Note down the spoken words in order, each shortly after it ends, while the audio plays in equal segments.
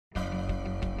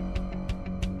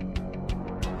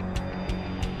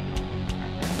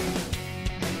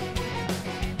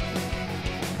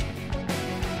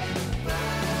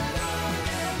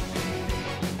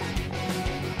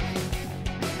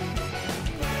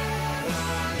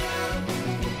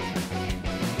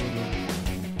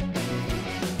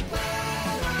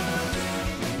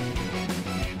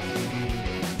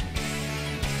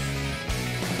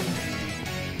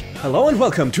Hello and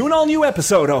welcome to an all-new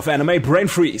episode of Anime Brain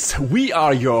Freeze. We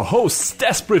are your hosts,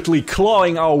 desperately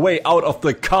clawing our way out of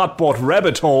the cardboard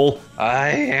rabbit hole. I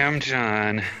am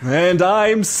John. And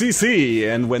I'm CC,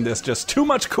 and when there's just too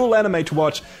much cool anime to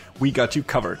watch, we got you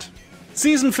covered.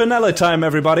 Season finale time,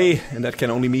 everybody, and that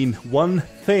can only mean one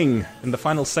thing. In the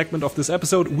final segment of this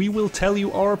episode, we will tell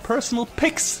you our personal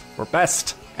picks for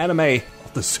best anime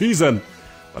of the season.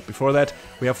 But before that,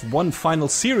 we have one final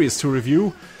series to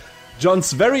review.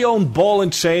 John's very own ball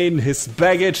and chain, his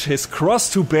baggage, his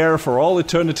cross to bear for all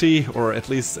eternity, or at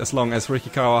least as long as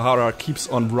Riki Kawahara keeps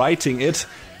on writing it,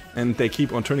 and they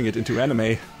keep on turning it into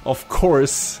anime. Of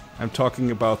course, I'm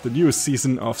talking about the newest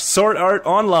season of Sword Art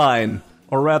Online.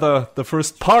 Or rather, the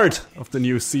first part of the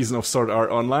new season of Sword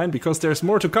Art Online, because there's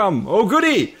more to come. Oh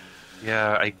goody!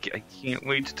 Yeah, I can't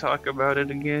wait to talk about it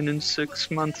again in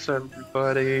 6 months,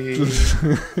 everybody.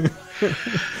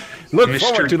 Look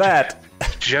forward to that.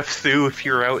 Jeff Thu, if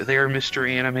you're out there, Mr.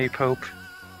 Anime Pope,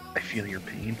 I feel your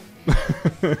pain.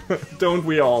 Don't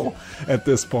we all at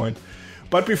this point?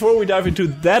 But before we dive into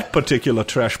that particular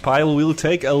trash pile, we'll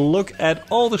take a look at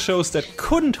all the shows that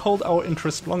couldn't hold our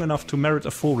interest long enough to merit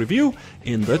a full review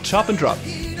in the Chop and Drop.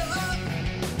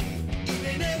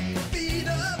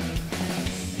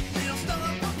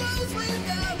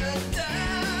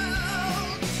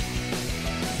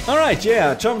 Alright,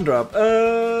 yeah, Chop and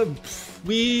Drop.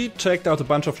 We checked out a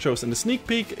bunch of shows in the sneak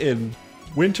peek in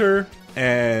winter,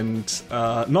 and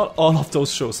not all of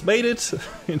those shows made it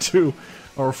into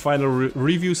our final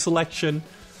review selection,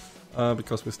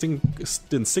 because we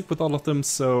didn't stick with all of them,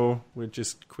 so we'll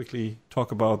just quickly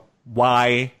talk about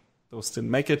why those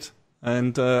didn't make it.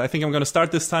 And I think I'm going to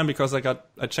start this time because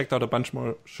I checked out a bunch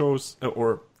more shows,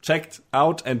 or checked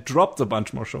out and dropped a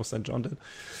bunch more shows than John did.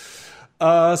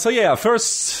 So yeah,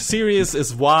 first series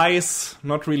is Wise,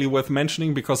 not really worth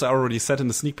mentioning because I already said in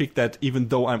the sneak peek that even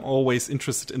though I'm always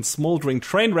interested in smoldering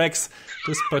train wrecks,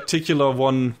 this particular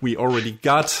one we already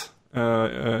got in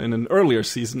an earlier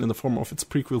season in the form of its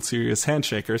prequel series,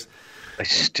 Handshakers. I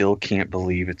still can't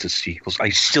believe it's a sequel.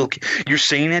 You're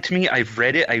saying that to me? I've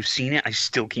read it, I've seen it, I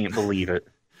still can't believe it.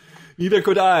 Neither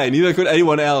could I, neither could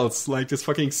anyone else. Like this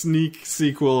fucking sneak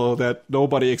sequel that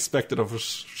nobody expected of a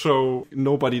show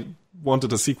nobody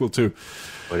wanted a sequel to.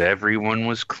 But everyone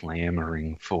was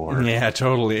clamoring for. Yeah,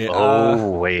 totally.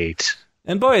 Wait.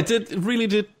 And boy, it really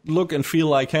did look and feel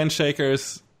like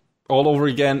Handshakers all over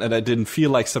again, and I didn't feel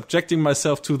like subjecting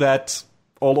myself to that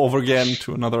all over again,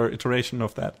 to another iteration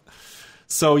of that.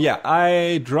 So yeah,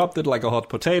 I dropped it like a hot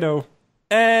potato.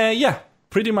 Yeah,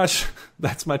 pretty much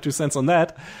that's my 2 cents on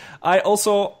that. I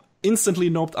also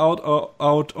instantly noped out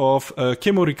of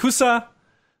Kimurikusa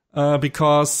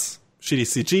because shitty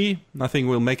CG. Nothing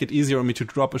will make it easier on me to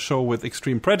drop a show with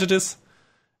extreme prejudice.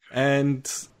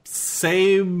 And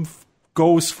same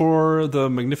goes for the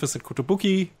Magnificent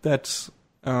Kotobuki that,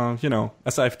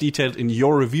 as I've detailed in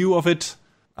your review of it,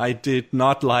 I did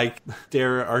not like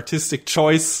their artistic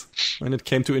choice when it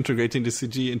came to integrating the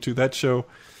CG into that show.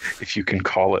 If you can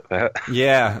call it that.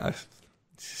 Yeah,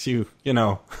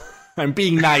 I'm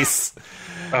being nice.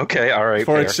 Okay, all right.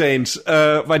 For fair. a change.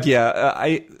 But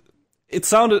yeah, it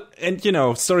sounded, and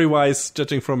story-wise,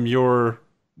 judging from your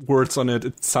words on it,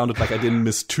 it sounded like I didn't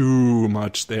miss too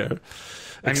much there.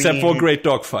 Except for great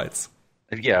dogfights.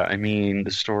 Yeah, I mean,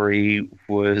 the story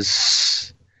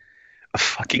was a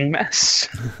fucking mess.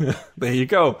 There you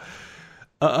go.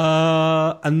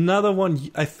 Another one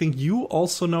I think you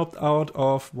also knocked out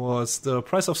of was The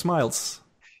Price of Smiles.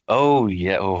 Oh,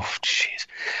 yeah. Oh, jeez.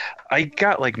 I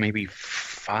got like maybe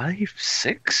 5,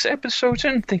 6 episodes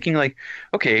in thinking like,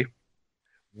 okay,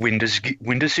 when does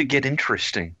it get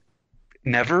interesting?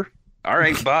 Never? All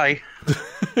right, bye.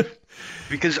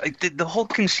 Because the whole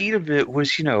conceit of it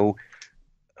was,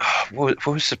 what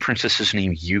was the princess's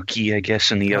name? Yuki, I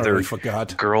guess, and the other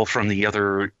girl from the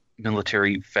other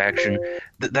military faction.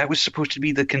 That was supposed to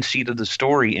be the conceit of the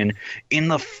story, and in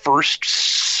the first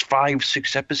 5,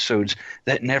 6 episodes,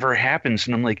 that never happens.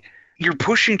 And I'm like, you're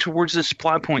pushing towards this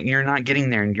plot point, and you're not getting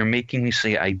there, and you're making me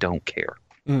say I don't care.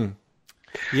 Mm.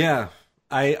 Yeah.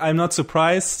 I'm not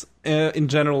surprised in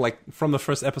general, like from the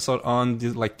first episode on,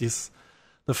 the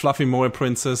fluffy moe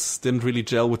princess didn't really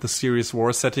gel with the serious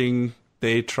war setting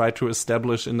they tried to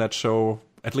establish in that show,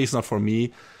 at least not for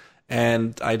me.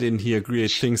 And I didn't hear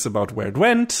great things about where it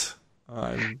went.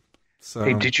 So.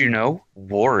 Hey, did you know?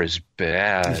 War is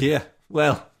bad. Yeah,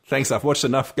 well, thanks. I've watched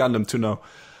enough Gundam to know.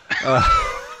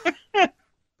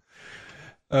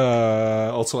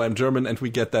 Also, I'm German, and we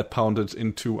get that pounded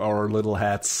into our little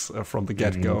heads from the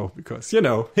get-go, because,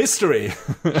 history.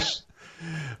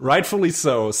 Rightfully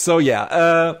so. So,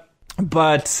 yeah,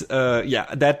 But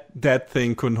that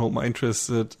thing couldn't hold my interest.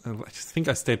 I think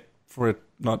I stayed for it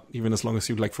not even as long as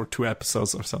you, like for 2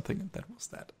 episodes or something, and that was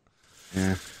that.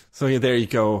 Yeah. So yeah, there you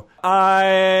go.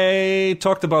 I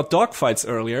talked about dogfights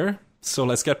earlier, so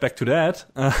let's get back to that.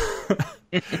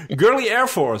 Girly Air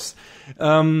Force.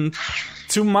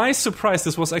 To my surprise,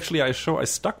 this was actually a show I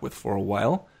stuck with for a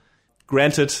while.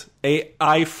 Granted,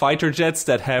 AI fighter jets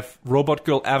that have robot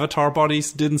girl avatar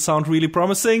bodies didn't sound really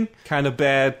promising. Kind of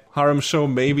bad harem show,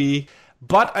 maybe.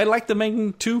 But I like the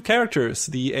main 2 characters,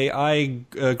 the AI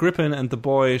Griffin and the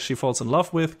boy she falls in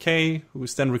love with, Kay, who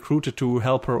is then recruited to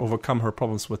help her overcome her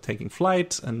problems with taking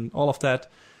flight and all of that.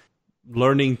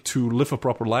 Learning to live a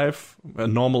proper life, a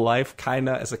normal life,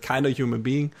 as a kind of human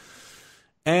being.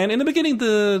 And in the beginning,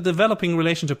 the developing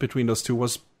relationship between those 2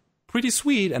 was pretty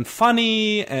sweet and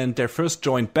funny, and their first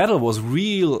joint battle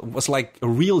was like a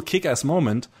real kick-ass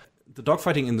moment. The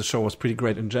dogfighting in the show was pretty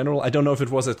great in general. I don't know if it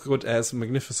was as good as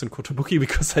Magnificent Kotobuki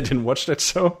because I didn't watch that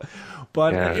show,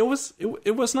 but it was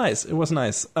nice. It was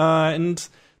nice. And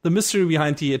the mystery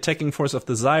behind the attacking force of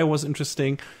the Zai was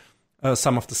interesting.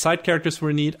 Some of the side characters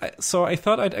were neat. So I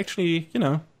thought I'd actually,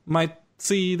 might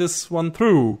see this one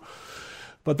through.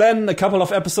 But then a couple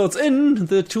of episodes in,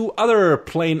 the 2 other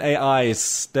plain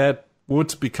AIs that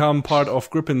would become part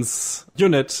of Griffin's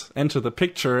unit enter the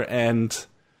picture, and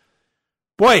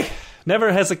boy,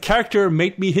 never has a character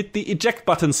made me hit the eject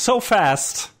button so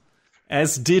fast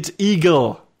as did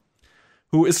Eagle,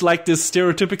 who is like this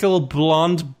stereotypical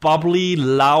blonde, bubbly,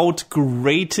 loud,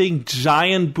 grating,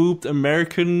 giant-boobed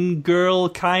American girl,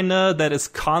 kinda, that is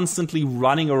constantly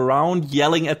running around,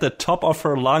 yelling at the top of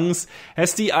her lungs,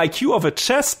 has the IQ of a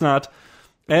chestnut,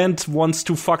 and wants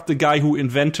to fuck the guy who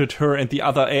invented her and the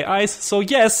other AIs. So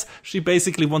yes, she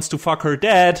basically wants to fuck her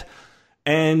dad,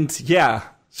 and yeah,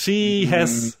 she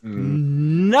has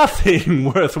nothing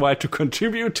worthwhile to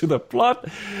contribute to the plot.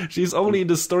 She's only in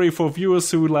the story for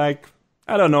viewers who, like,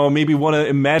 I don't know, maybe want to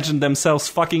imagine themselves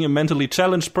fucking a mentally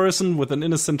challenged person with an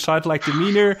innocent childlike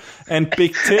demeanor and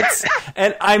big tits.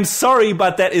 And I'm sorry,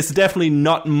 but that is definitely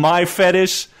not my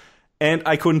fetish. And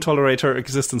I couldn't tolerate her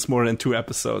existence more than 2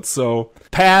 episodes. So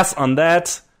pass on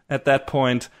that at that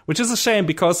point, which is a shame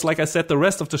because, like I said, the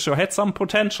rest of the show had some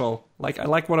potential. Like, I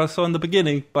like what I saw in the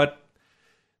beginning, but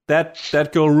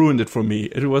that girl ruined it for me.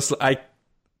 It was like,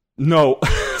 no,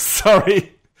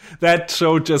 sorry. That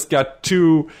show just got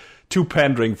too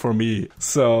pandering for me.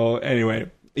 So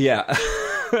anyway, yeah.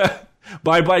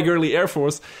 Bye-bye Girly Air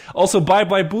Force. Also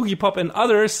bye-bye Boogie Pop and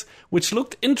others, which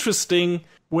looked interesting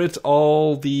with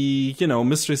all the,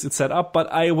 mysteries it set up,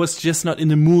 but I was just not in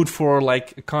the mood for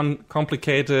like a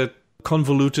complicated,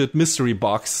 convoluted mystery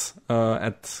box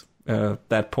at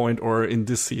that point, or in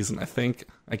this season,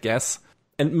 I guess.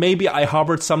 And maybe I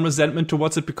harbored some resentment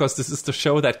towards it because this is the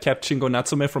show that kept Shingo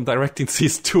Natsume from directing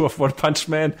season 2 of One Punch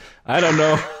Man. I don't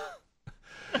know.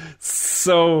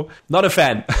 So, not a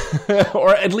fan.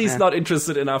 Or at least not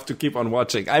interested enough to keep on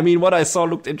watching. I mean, what I saw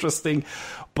looked interesting,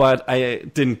 but I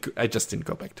just didn't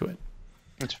go back to it.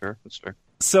 That's fair.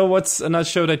 So what's another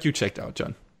show that you checked out,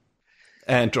 John?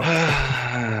 And dropped?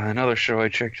 Another show I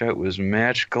checked out was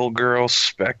Magical Girl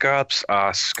Spec Ops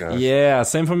Asuka. Yeah,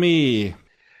 same for me.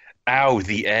 Ow,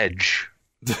 the edge.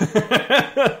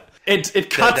 It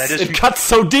cuts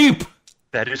so deep.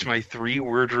 That is my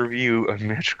 3-word review of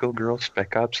Magical Girl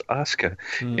Spec Ops Asuka.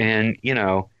 And,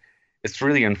 it's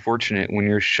really unfortunate when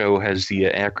your show has the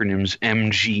acronyms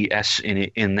MGS in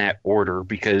it in that order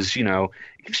because, it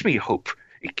gives me hope.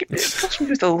 It gives me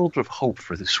just a little bit of hope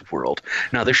for this world.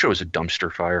 Now, this show is a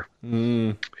dumpster fire.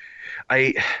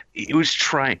 It was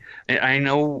trying. I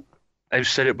know I've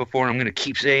said it before, and I'm going to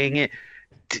keep saying it.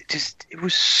 It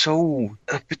was so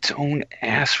up its own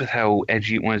ass with how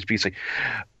edgy it wanted to be. It's like,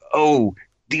 oh,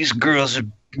 these girls have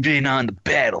been on the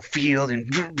battlefield,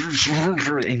 and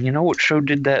you know what show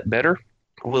did that better?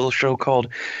 A little show called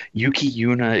Yuki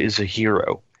Yuna is a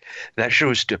Hero. That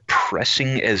show is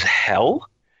depressing as hell,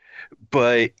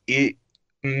 but it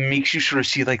makes you sort of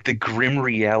see like the grim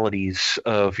realities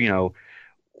of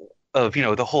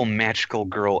the whole magical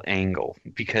girl angle,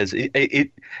 because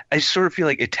I sort of feel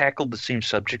like it tackled the same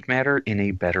subject matter in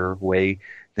a better way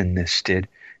than this did.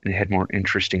 And it had more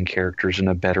interesting characters and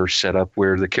a better setup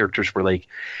where the characters were like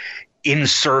in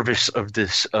service of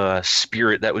this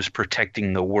spirit that was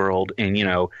protecting the world, and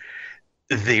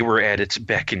they were at its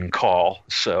beck and call.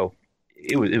 So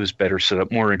it was better set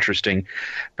up, more interesting,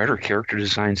 better character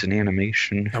designs and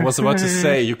animation. I was about to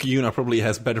say Yuki Yuna probably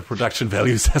has better production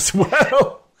values as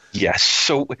well. Yes.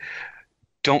 So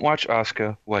don't watch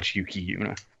Asuka, watch Yuki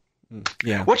Yuna.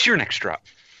 Yeah. What's your next drop?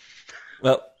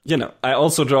 Well, I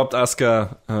also dropped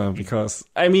Asuka because,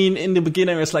 I mean, in the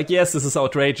beginning, I was like, yes, this is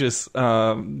outrageous.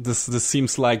 This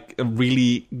seems like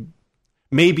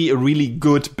maybe a really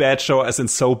good bad show, as in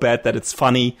so bad that it's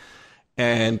funny.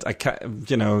 And I can't,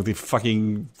 the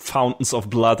fucking fountains of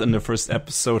blood in the first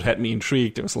episode had me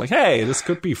intrigued. It was like, hey, this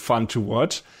could be fun to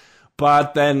watch.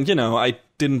 But then, I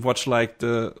didn't watch I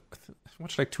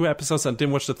watched like 2 episodes and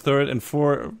didn't watch the third and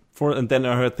four, and then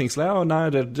I heard things like, oh, no,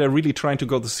 they're really trying to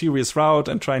go the serious route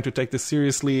and trying to take this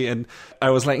seriously. And I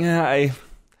was like,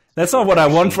 that's not what I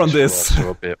want from this.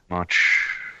 Also a bit much.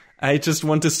 I just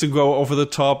want this to go over the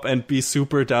top and be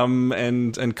super dumb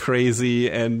and crazy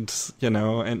and,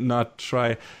 and not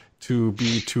try to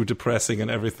be too depressing and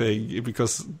everything,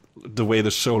 because the way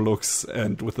the show looks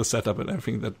and with the setup and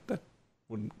everything, that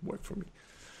wouldn't work for me.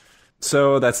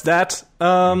 So that's that.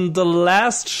 The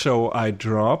last show I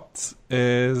dropped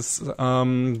is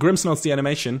Grimm's Notes, the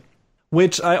animation,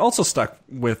 which I also stuck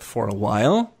with for a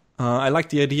while. I like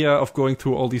the idea of going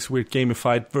through all these weird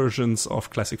gamified versions of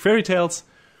classic fairy tales.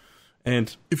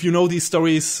 And if you know these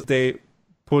stories, they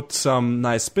put some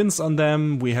nice spins on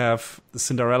them. We have the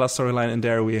Cinderella storyline in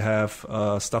there. We have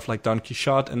stuff like Don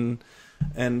Quixote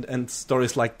and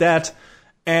stories like that.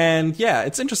 And yeah,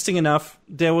 it's interesting enough.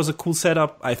 There was a cool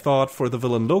setup, I thought, for the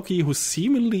villain Loki, who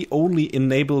seemingly only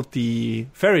enabled the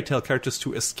fairy tale characters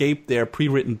to escape their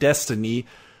pre-written destiny,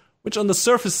 which on the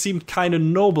surface seemed kind of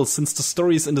noble, since the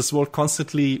stories in this world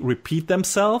constantly repeat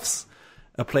themselves.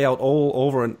 Play out all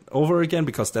over and over again,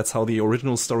 because that's how the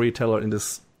original storyteller in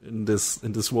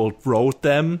this world wrote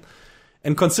them.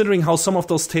 And considering how some of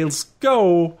those tales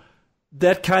go,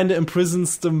 that kind of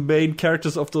imprisons the main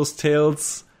characters of those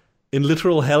tales in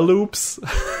literal hell loops,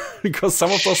 because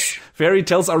some of those fairy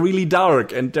tales are really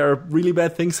dark and there are really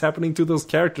bad things happening to those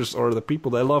characters or the people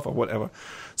they love or whatever.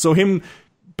 So him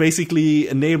basically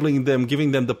enabling them,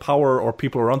 giving them the power, or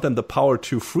people around them the power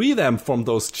to free them from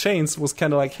those chains, was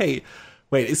kind of like, hey,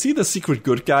 wait, is he the secret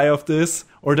good guy of this?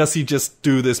 Or does he just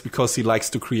do this because he likes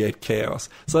to create chaos?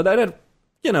 So that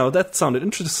sounded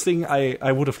interesting.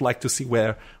 I would have liked to see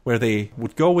where they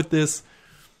would go with this.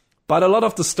 But a lot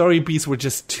of the story beats were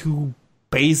just too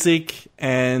basic,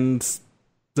 and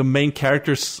the main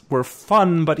characters were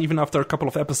fun, but even after a couple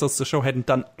of episodes, the show hadn't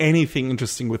done anything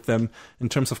interesting with them in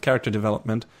terms of character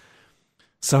development.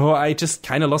 So I just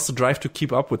kind of lost the drive to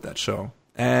keep up with that show.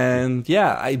 And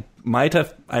yeah, I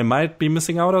might be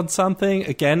missing out on something.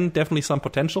 Again, definitely some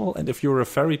potential. And if you're a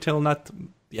fairy tale nut,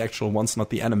 the actual ones, not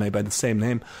the anime by the same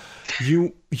name,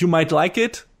 you might like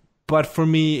it. But for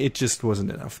me, it just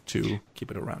wasn't enough to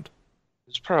keep it around.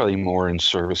 It's probably more in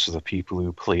service of the people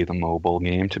who play the mobile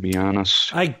game, to be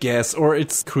honest. I guess, or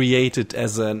it's created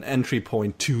as an entry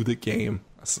point to the game.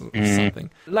 Something.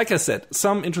 Like I said,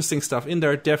 some interesting stuff in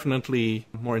there. Definitely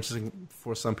more interesting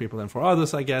for some people than for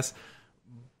others, I guess.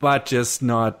 But just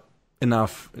not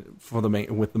enough for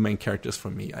with the main characters for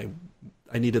me.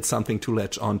 I needed something to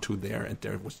latch onto there, and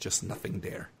there was just nothing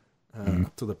there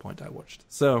up to the point I watched.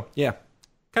 So yeah,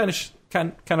 kind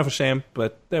of a shame,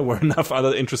 but there were enough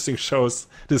other interesting shows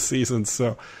this season,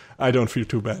 so I don't feel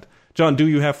too bad. John, do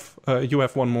you have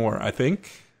one more? I think.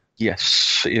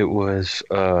 Yes, it was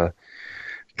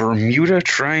Bermuda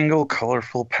Triangle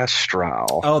Colorful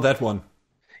Pastoral. Oh, that one.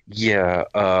 Yeah,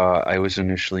 I was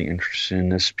initially interested in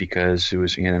this because it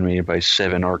was animated by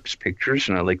Seven Arcs Pictures,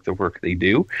 and I like the work they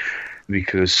do,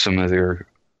 because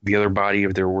the other body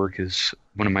of their work is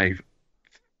one of my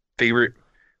favorite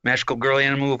magical girl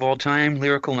anime of all time,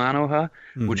 Lyrical Nanoha,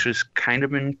 which has kind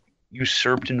of been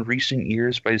usurped in recent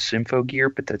years by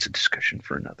Symphogear, but that's a discussion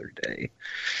for another day.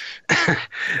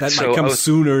 That might come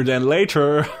sooner than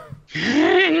later.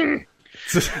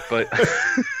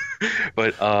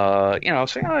 But I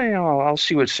was like, I'll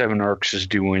see what Seven Arcs is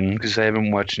doing, because I haven't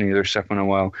watched any of their stuff in a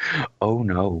while. Oh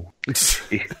no,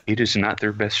 it is not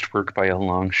their best work by a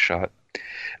long shot.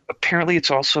 Apparently,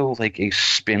 it's also like a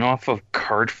spin-off of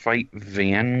Cardfight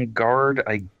Vanguard,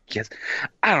 I guess.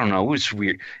 I don't know. It was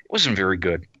weird. It wasn't very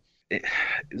good.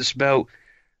 It's about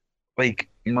like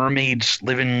mermaids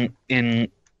living in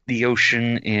the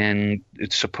ocean, and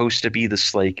it's supposed to be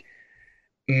this like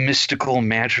mystical,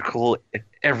 magical,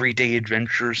 everyday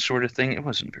adventure sort of thing. It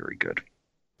wasn't very good.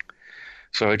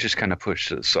 So I just kind of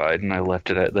pushed it aside, and I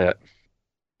left it at that.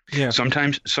 Yeah.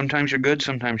 Sometimes you're good,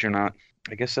 sometimes you're not.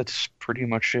 I guess that's pretty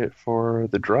much it for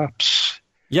the drops.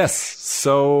 Yes.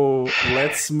 So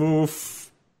let's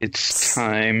move. It's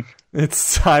time.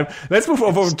 Let's move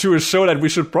over to a show that we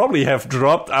should probably have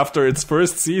dropped after its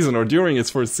first season or during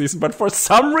its first season, but for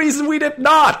some reason we did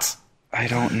not. I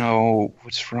don't know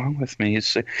what's wrong with me.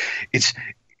 It's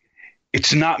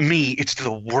not me. It's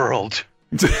the world.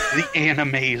 The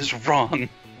anime is wrong.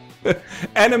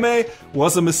 Anime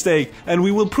was a mistake, and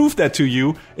we will prove that to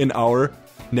you in our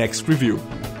next review.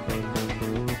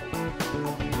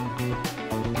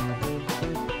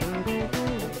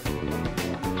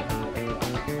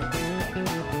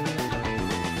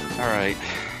 All right.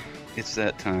 It's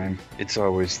that time. It's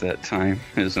always that time,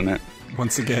 isn't it?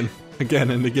 Once again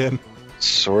and again.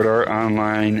 Sword Art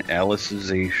Online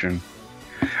Alicization.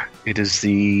 It is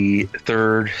the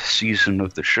third season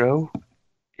of the show,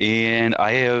 and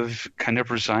I have kind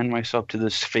of resigned myself to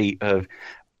this fate of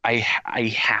I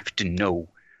have to know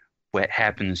what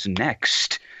happens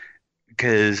next,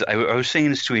 because I was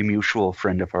saying this to a mutual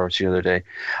friend of ours the other day.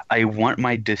 I want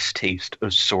my distaste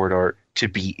of Sword Art to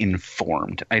be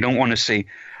informed. I don't want to say,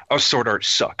 oh, Sword Art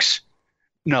sucks.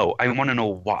 No, I want to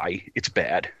know why it's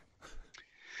bad.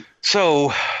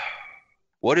 So,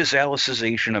 what is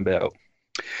Alicization about?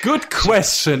 Good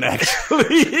question,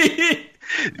 actually.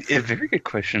 A very good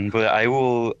question, but I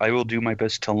will do my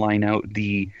best to line out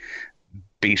the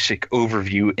basic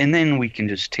overview, and then we can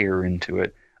just tear into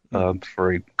it.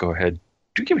 Before I go ahead,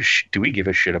 do we give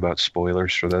a shit about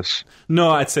spoilers for this?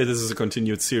 No, I'd say this is a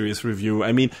continued series review.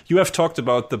 I mean, you have talked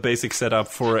about the basic setup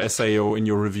for SAO in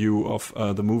your review of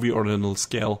the movie Ordinal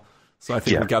Scale. So I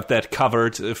think we got that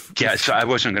covered. So I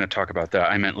wasn't going to talk about that.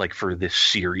 I meant like for this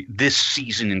series, this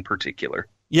season in particular.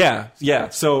 Yeah.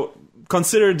 So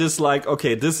consider this like,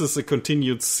 okay, this is a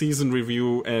continued season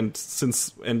review,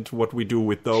 and what we do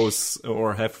with those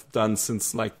or have done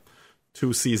since like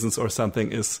 2 seasons or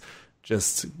something is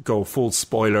just go full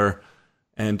spoiler.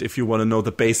 And if you want to know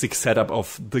the basic setup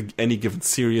of any given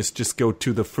series, just go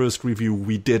to the first review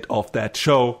we did of that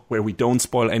show where we don't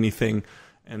spoil anything.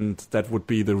 And that would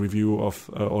be the review of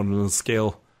Ordinal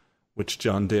Scale, which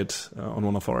John did on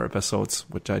one of our episodes,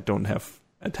 which I don't have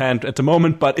at hand at the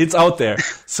moment, but it's out there.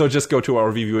 So just go to our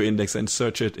review index and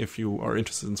search it if you are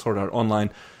interested in Sword Art Online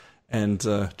and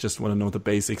just want to know the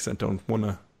basics and don't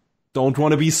want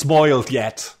to be spoiled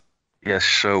yet. Yes,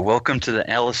 so welcome to the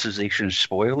Alicization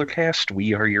Spoiler Cast.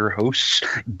 We are your hosts.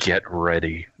 Get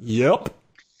ready. Yep.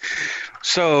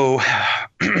 So...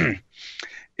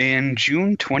 in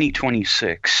June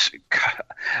 2026,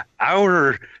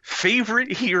 our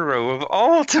favorite hero of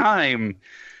all time,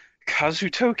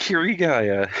 Kazuto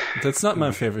Kirigaya. That's not my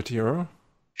favorite hero.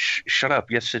 Shut up.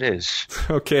 Yes, it is.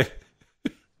 Okay.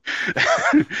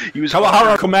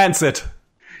 Kawahara commands it.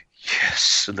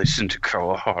 Yes, listen to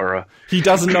Kawahara. He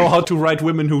doesn't know how to write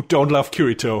women who don't love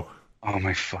Kirito. Oh,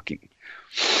 my fucking...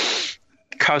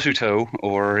 Kazuto,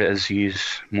 or as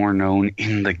he's more known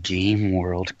in the game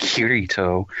world,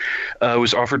 Kirito,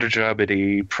 was offered a job at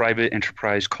a private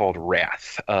enterprise called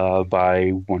Wrath by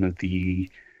one of the...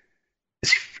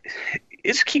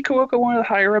 Is Kikuoka one of the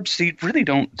higher-ups? They really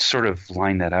don't sort of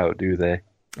line that out, do they?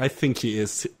 I think he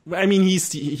is. I mean,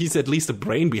 he's at least a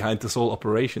brain behind this whole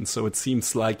operation, so it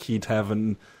seems like he'd have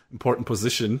an important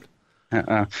position.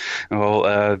 Nonetheless,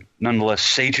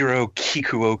 Seijiro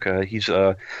Kikuoka, he's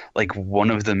like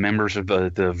one of the members of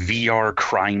the VR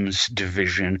crimes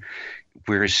division.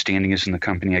 Where his standing is in the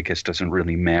company, I guess, doesn't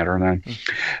really matter then.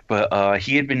 But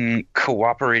he had been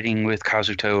cooperating with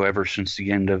Kazuto ever since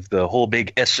the end of the whole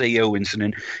big SAO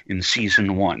incident in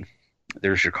Season 1.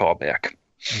 There's your callback.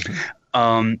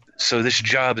 Mm-hmm. So this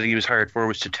job that he was hired for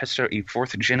was to test out a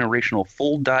 4th-generational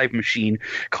full dive machine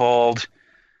called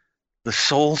the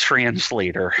Soul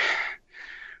Translator,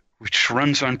 which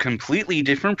runs on completely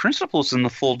different principles than the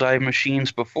full dive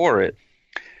machines before it.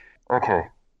 Okay,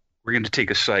 we're going to take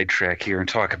a sidetrack here and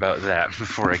talk about that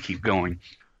before I keep going.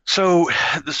 So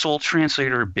the Soul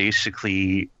Translator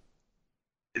basically,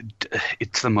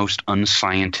 it's the most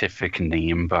unscientific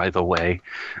name, by the way.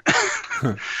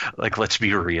 Like, let's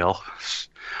be real.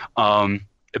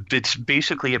 It's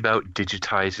basically about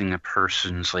digitizing a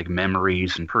person's like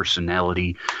memories and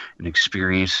personality and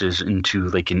experiences into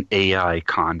like an AI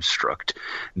construct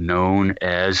known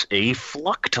as a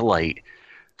fluctolite.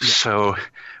 Yeah. So,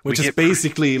 which is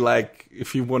basically like,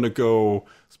 if you want to go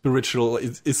spiritual,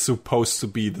 it's supposed to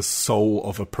be the soul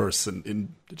of a person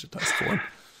in digitized form.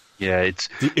 Yeah, it's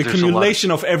the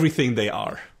accumulation of everything they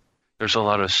are. There's a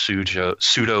lot of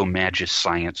pseudo-magic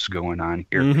science going on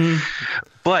here. Mm-hmm.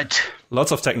 But...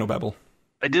 lots of technobabble.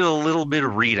 I did a little bit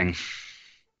of reading.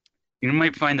 You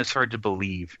might find this hard to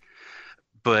believe.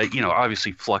 But, you know,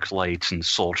 obviously flux lights and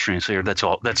soul translator, that's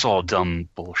all dumb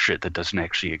bullshit that doesn't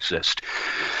actually exist.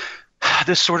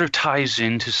 This sort of ties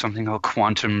into something called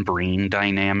quantum brain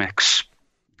dynamics.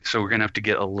 So we're going to have to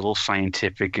get a little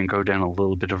scientific and go down a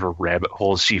little bit of a rabbit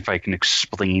hole, see if I can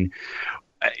explain...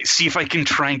 see if I can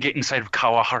try and get inside of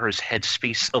Kawahara's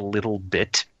headspace a little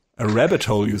bit. A rabbit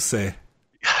hole, you say?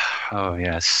 Oh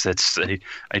yes, that's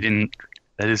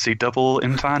That is a double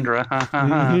entendre.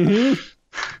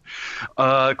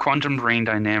 Quantum brain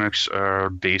dynamics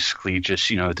are basically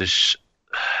just, this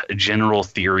general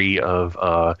theory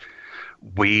of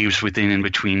waves within and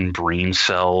between brain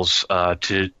cells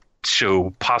to show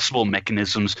possible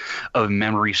mechanisms of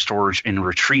memory storage and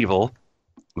retrieval,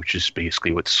 which is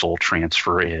basically what soul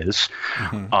transfer is.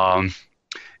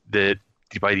 That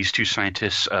by these two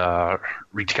scientists,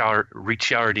 Ricciardi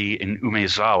and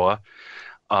Umezawa,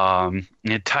 and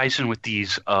it ties in with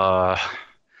these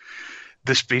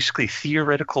this basically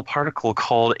theoretical particle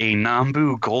called a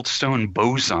Nambu-Goldstone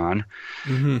boson.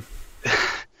 And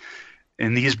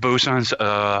these bosons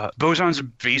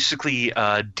basically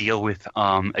deal with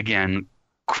again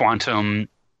quantum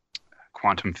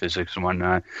physics and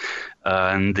whatnot,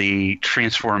 and they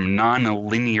transform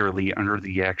non-linearly under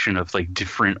the action of like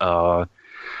different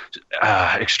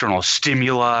external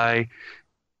stimuli,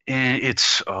 and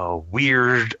it's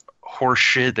weird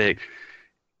horseshit that,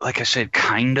 like I said,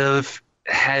 kind of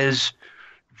has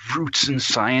roots in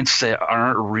science that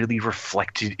aren't really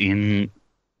reflected in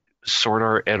sword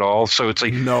art at all. So it's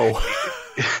like, no.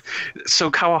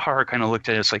 So Kawahara kind of looked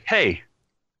at it, it's like, hey,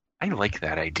 I like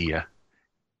that idea.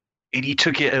 And he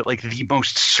took it at like the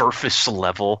most surface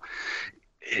level,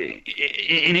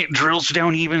 and it drills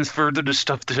down even further to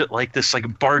stuff that like this like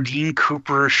Bardeen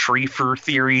Cooper Schrafer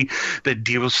theory that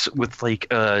deals with like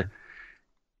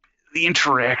the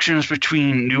interactions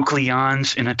between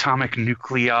nucleons and atomic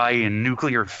nuclei and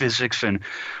nuclear physics, and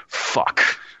fuck.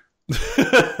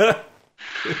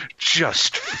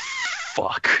 Just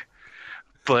fuck.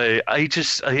 But I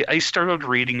started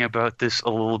reading about this a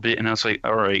little bit, and I was like,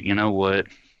 all right, you know what?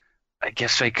 I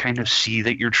guess I kind of see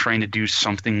that you're trying to do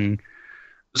something.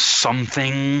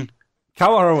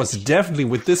 Kawahara was definitely,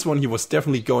 with this one, he was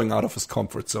definitely going out of his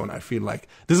comfort zone. I feel like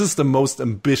this is the most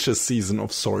ambitious season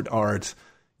of Sword Art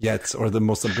yet, or the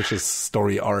most ambitious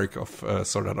story arc of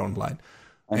Sword Art Online,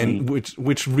 and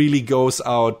which really goes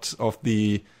out of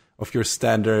your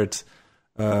standard,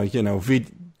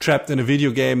 trapped in a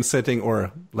video game setting,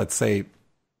 or let's say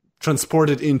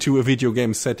transported into a video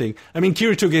game setting. I mean,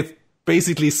 Kirito gets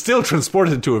basically still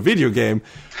transported into a video game,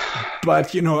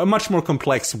 but a much more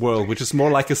complex world, which is more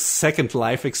like a second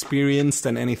life experience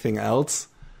than anything else.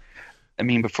 I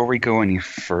mean, before we go any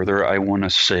further, I want to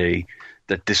say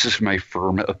that this is my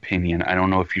firm opinion. I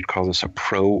don't know if you'd call this a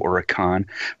pro or a con,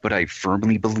 but I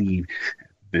firmly believe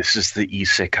this is the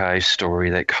isekai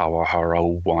story that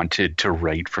Kawahara wanted to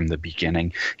write from the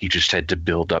beginning. He just had to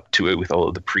build up to it with all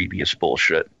of the previous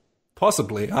bullshit.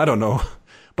 Possibly. I don't know.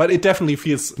 But it definitely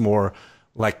feels more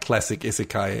like classic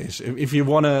isekai-ish. If you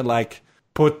want to like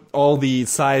put all the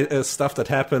side stuff that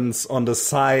happens on the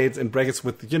side in brackets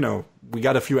with, we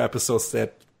got a few episodes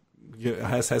that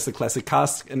has the classic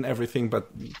cast and everything, but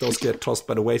those get tossed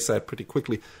by the wayside pretty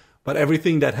quickly. But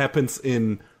everything that happens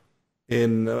in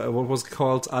what was it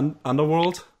called?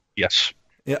 Underworld? Yes.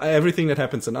 Yeah, everything that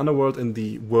happens in Underworld, in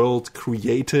the world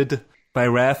created by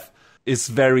Wrath, is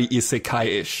very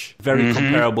isekai-ish. Very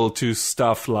comparable to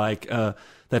stuff like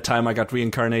that time I got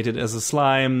reincarnated as a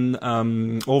slime,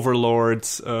 Overlord,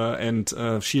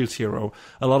 and Shield Hero.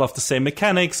 A lot of the same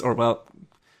mechanics, or well,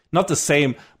 not the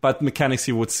same, but mechanics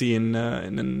you would see in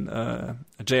a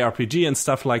JRPG and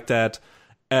stuff like that.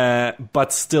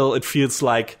 But still, it feels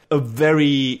like a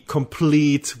very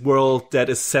complete world that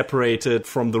is separated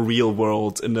from the real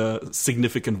world in a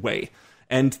significant way.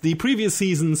 And the previous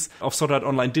seasons of Sword Art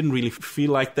Online didn't really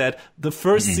feel like that. The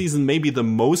first season maybe the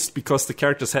most, because the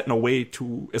characters had no way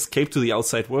to escape to the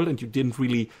outside world, and you didn't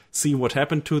really see what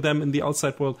happened to them in the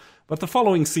outside world. But the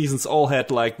following seasons all had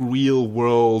like real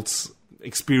world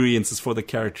experiences for the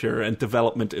character and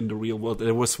development in the real world.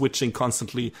 They were switching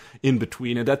constantly in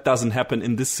between, and that doesn't happen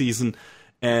in this season.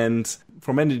 And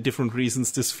for many different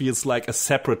reasons, this feels like a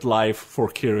separate life for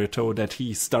Kirito that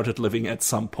he started living at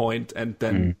some point, and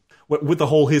then with the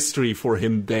whole history for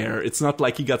him there. It's not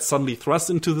like he got suddenly thrust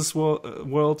into this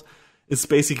world. It's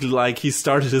basically like he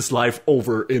started his life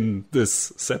over in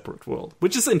this separate world,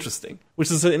 which is interesting,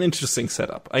 which is an interesting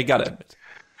setup, I gotta admit.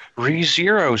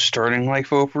 ReZero starting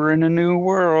life over in a new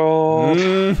world.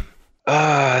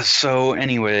 So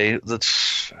anyway,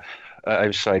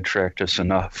 I've sidetracked us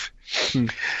enough.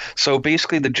 So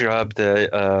basically the job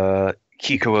that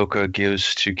Kikuoka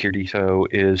gives to Kirito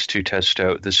is to test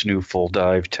out this new full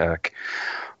dive tech.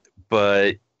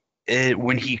 But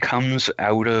when he comes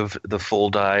out of the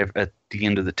full dive at the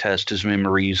end of the test, his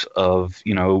memories of,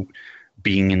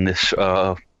 being in this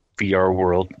VR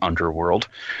world, underworld,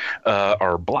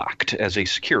 are blocked as a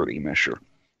security measure.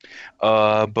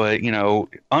 But,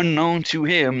 unknown to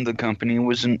him, the company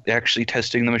wasn't actually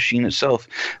testing the machine itself,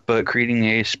 but creating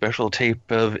a special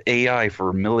type of AI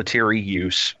for military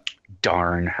use.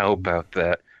 Darn, how about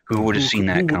that? Who would have seen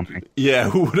that coming? Yeah,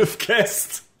 who would have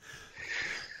guessed?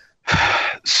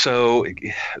 So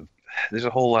there's a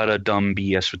whole lot of dumb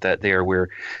BS with that there, where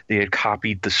they had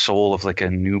copied the soul of like a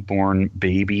newborn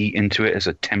baby into it as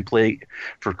a template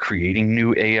for creating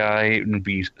new AI. It would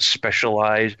be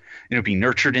specialized. It would be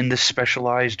nurtured in this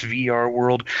specialized VR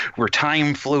world where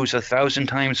time flows 1,000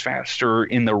 times faster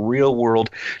in the real world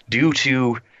due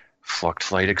to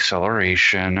flux light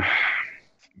acceleration.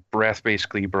 Brath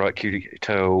basically brought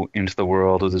Kirito into the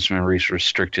world with his memories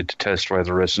restricted to test why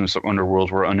the residents of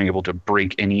Underworld were unable to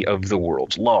break any of the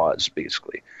world's laws,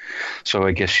 basically. So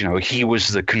I guess, he was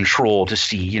the control to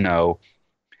see,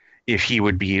 if he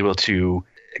would be able to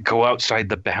go outside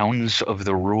the bounds of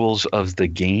the rules of the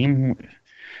game.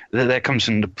 That comes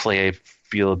into play, I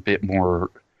feel, a bit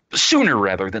more sooner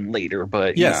rather than later,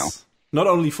 but, yes. Not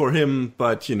only for him,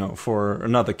 but, for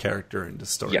another character in the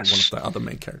story, yes. One of the other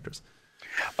main characters.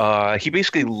 He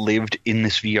basically lived in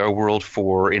this VR world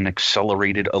for an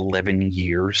accelerated 11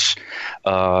 years,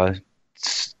 up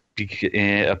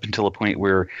until a point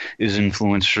where his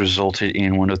influence resulted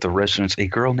in one of the residents, a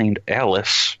girl named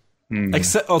Alice.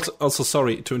 Also,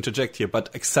 sorry to interject here,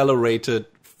 but accelerated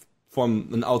from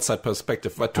an outside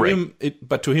perspective. But to him,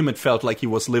 it felt like he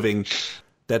was living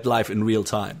that life in real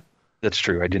time. That's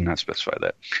true. I did not specify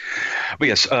that. But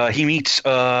yes, he meets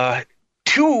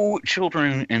two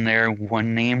children in there,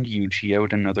 one named Yujio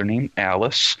and another named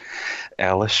Alice.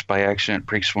 Alice, by accident,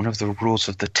 breaks one of the rules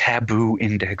of the taboo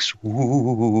index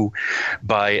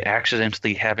by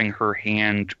accidentally having her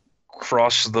hand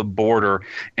cross the border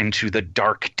into the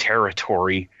dark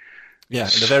territory. Yeah,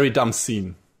 in a very dumb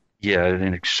scene. Yeah,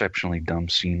 an exceptionally dumb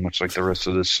scene, much like the rest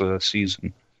of this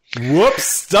season. Whoops,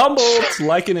 stumbled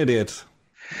like an idiot.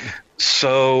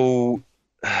 So,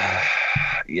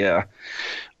 yeah.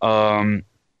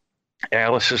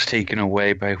 Alice is taken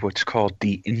away by what's called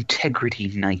the Integrity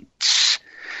Knights,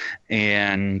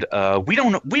 and we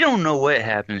don't know what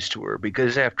happens to her,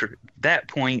 because after that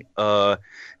point,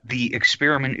 the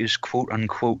experiment is quote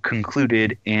unquote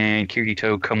concluded, and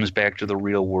Kirito comes back to the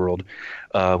real world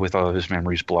with all of his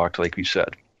memories blocked, like we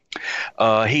said.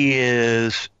 He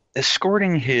is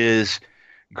escorting his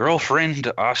girlfriend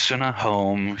Asuna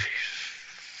home.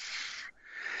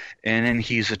 And then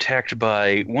he's attacked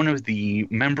by one of the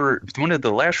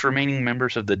last remaining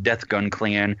members of the Death Gun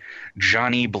clan,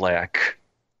 Johnny Black.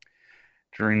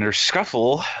 During their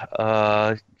scuffle,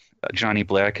 Johnny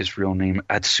Black, his real name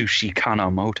Atsushi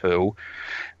Kanamoto,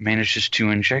 manages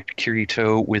to inject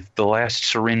Kirito with the last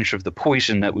syringe of the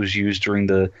poison that was used during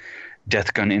the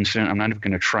Death Gun incident. I'm not even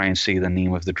going to try and say the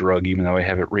name of the drug, even though I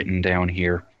have it written down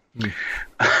here,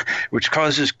 which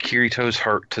causes Kirito's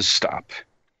heart to stop.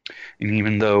 And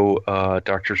even though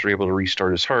doctors were able to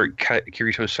restart his heart,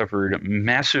 Kirito suffered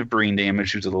massive brain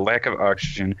damage due to the lack of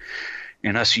oxygen,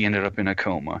 and thus he ended up in a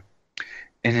coma.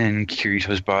 And then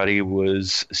Kirito's body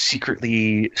was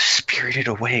secretly spirited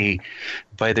away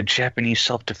by the Japanese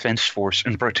Self-Defense Force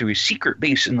and brought to a secret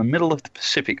base in the middle of the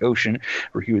Pacific Ocean,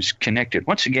 where he was connected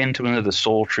once again to one of the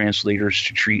soul translators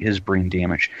to treat his brain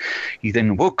damage. He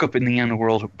then woke up in the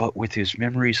underworld, but with his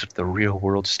memories of the real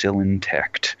world still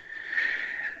intact.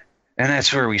 And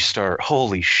that's where we start.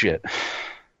 Holy shit.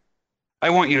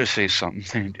 I want you to say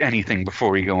something, anything,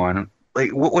 before we go on.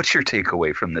 Like, what's your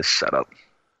takeaway from this setup?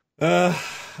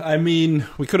 I mean,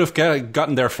 we could have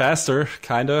gotten there faster,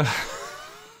 kinda.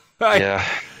 Yeah.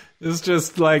 It's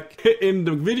just like, in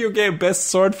the video game, best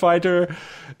sword fighter,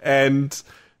 and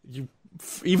you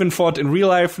even fought in real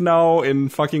life now in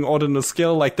fucking Ordinal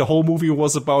Skill. Like, the whole movie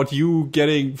was about you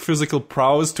getting physical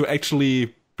prowess to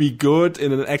actually be good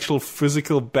in an actual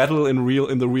physical battle in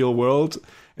the real world,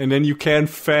 and then you can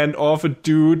fend off a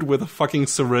dude with a fucking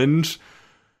syringe,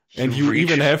 and you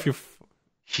even have your...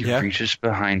 He reaches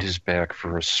behind his back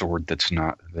for a sword that's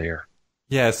not there.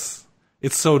 Yes.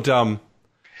 It's so dumb.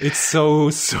 It's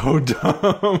so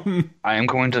dumb. I am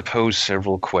going to pose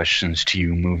several questions to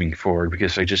you moving forward,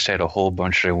 because I just had a whole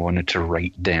bunch I wanted to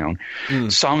write down.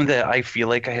 Some that I feel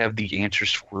like I have the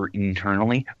answers for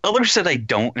internally. Others that I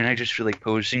don't, and I just feel like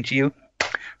posing to you.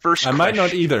 I might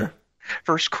not either.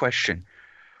 First question.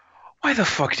 Why the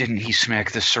fuck didn't he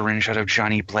smack the syringe out of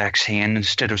Johnny Black's hand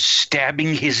instead of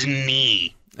stabbing his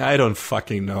knee? I don't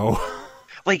fucking know.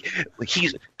 Like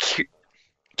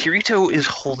Kirito is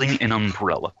holding an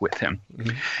umbrella with him,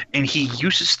 and he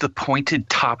uses the pointed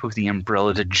top of the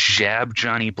umbrella to jab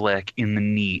Johnny Black in the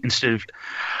knee instead of,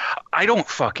 I don't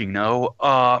fucking know,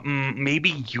 maybe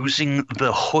using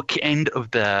the hook end of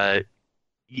the,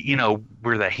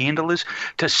 where the handle is,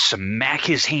 to smack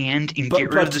his hand and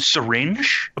get rid of the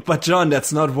syringe. But John,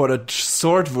 that's not what a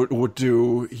sword would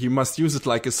do. He must use it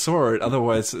like a sword,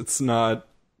 otherwise it's not...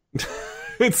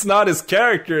 It's not his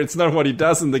character. It's not what he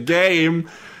does in the game.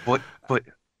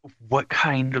 What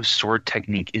kind of sword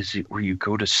technique is it where you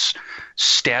go to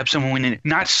stab someone and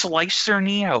not slice their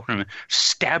knee out,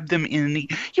 stab them in the...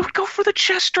 You would go for the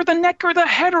chest or the neck or the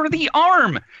head or the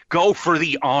arm. Go for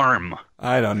the arm.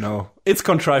 I don't know. It's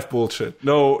contrived bullshit.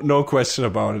 No question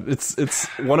about it. It's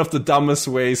one of the dumbest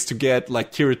ways to get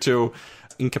like Kirito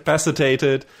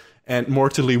incapacitated and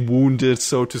mortally wounded,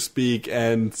 so to speak,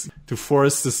 and to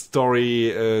force the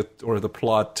story or the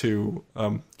plot to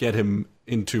get him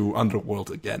into Underworld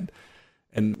again,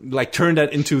 and like turn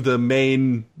that into the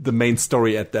main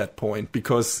story at that point,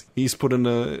 because he's put in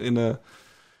a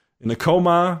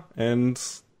coma and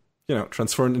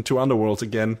transferred into Underworld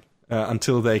again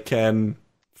until they can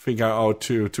figure out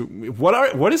to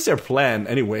what is their plan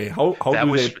anyway?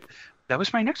 That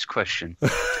was my next question.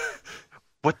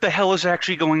 What the hell is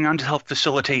actually going on to help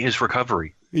facilitate his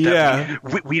recovery? We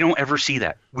don't ever see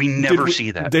that. We never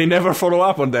see that. They never follow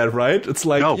up on that, right? It's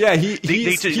like, no.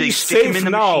 He's safe in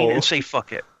the now. Machine and say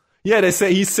fuck it. Yeah, they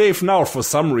say he's safe now for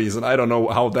some reason. I don't know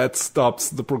how that stops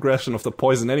the progression of the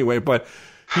poison anyway, but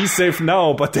he's safe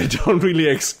now, but they don't really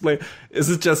explain.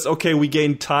 Is it just, okay, we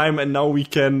gain time and now we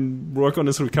can work on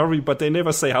his recovery, but they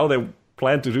never say how they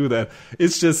plan to do that.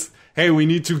 It's just, hey, we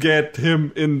need to get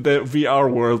him in the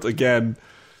VR world again.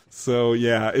 So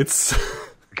yeah, it's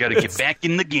gotta get back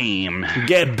in the game.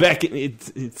 Get back in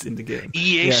it's in the game.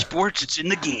 EA Sports, it's in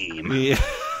the game. Yeah.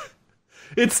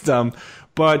 It's dumb,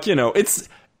 but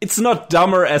it's not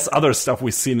dumber as other stuff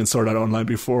we've seen in Sword Art Online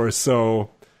before.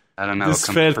 So I don't know. This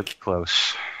felt pretty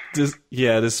close.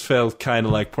 This felt kind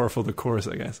of like par for the course,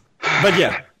 I guess. But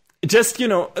yeah, just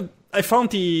I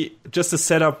found the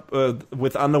setup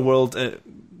with Underworld,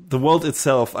 the world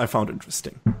itself, I found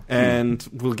interesting, and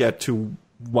we'll get to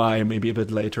why maybe a bit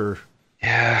later.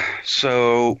 Yeah,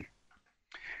 so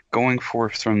going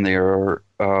forth from there,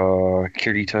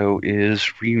 Kirito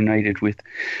is reunited with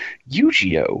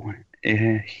Yu-Gi-Oh!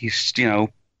 He's,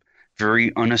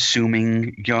 very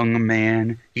unassuming young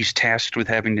man. He's tasked with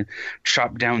having to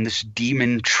chop down this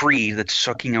demon tree that's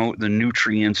sucking out the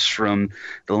nutrients from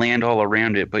the land all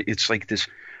around it, but it's like this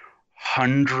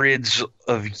hundreds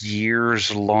of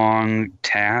years long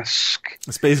task.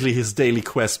 It's basically his daily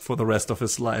quest for the rest of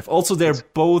his life. Also, they're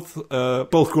both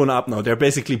grown up now. They're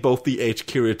basically both the age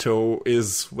Kirito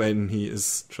is when he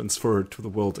is transferred to the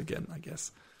world again, I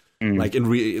guess. Like in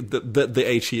the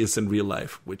age he is in real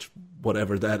life, which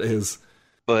whatever that is.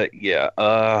 But yeah,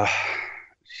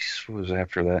 what was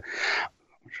after that?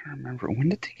 I'm trying to remember. When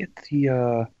did they get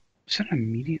the was it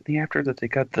immediately after that they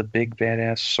got the big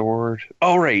badass sword?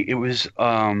 Oh, right. It was,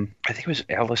 I think it was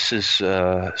Alice's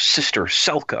sister,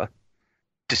 Selka,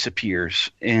 disappears,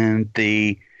 and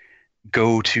they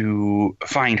go to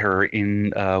find her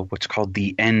in what's called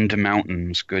the End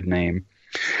Mountains, good name,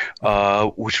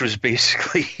 which was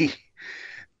basically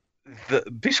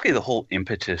the whole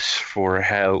impetus for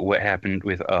what happened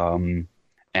with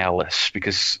Alice,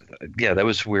 because, yeah, that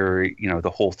was where,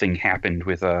 the whole thing happened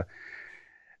with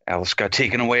Alice got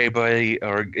taken away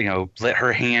let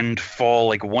her hand fall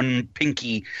like one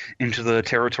pinky into the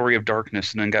territory of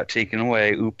darkness and then got taken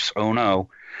away. Oops, oh no.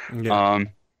 Yeah.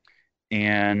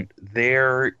 And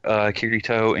there,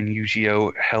 Kirito and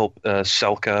Yu-Gi-Oh! Help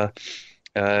Selka.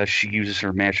 She uses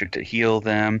her magic to heal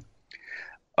them.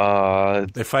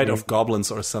 They fight off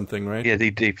goblins or something, right? Yeah,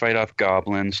 they fight off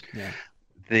goblins. Yeah.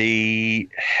 They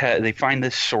find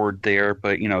this sword there,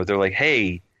 but, they're like,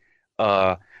 hey,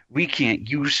 we can't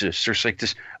use this. There's like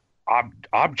this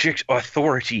object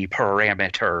authority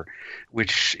parameter,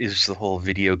 which is the whole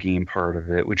video game part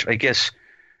of it, which I guess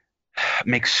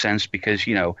makes sense because,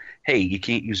 hey, you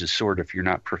can't use a sword if you're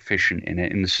not proficient in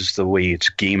it, and this is the way it's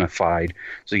gamified.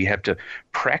 So you have to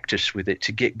practice with it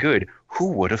to get good. Who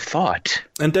would have thought?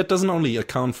 And that doesn't only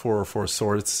account for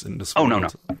swords in this world. Oh, no.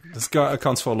 This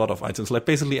accounts for a lot of items. Like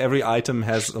basically every item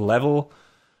has a level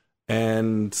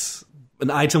and an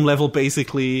item level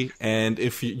basically, and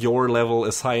if your level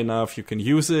is high enough, you can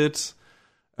use it,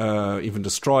 even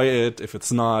destroy it. If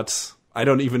it's not, I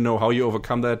don't even know how you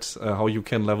overcome that, how you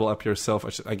can level up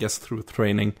yourself, I guess through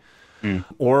training.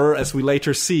 Or, as we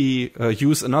later see,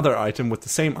 use another item with the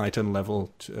same item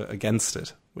level against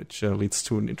it, which leads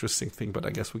to an interesting thing, but I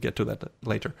guess we'll get to that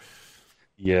later.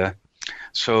 Yeah.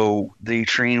 So they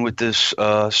train with this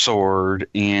sword,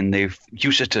 and they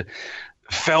use it to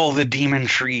fell the demon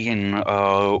tree in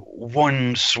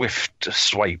one swift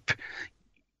swipe.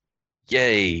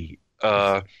 Yay!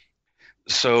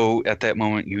 So at that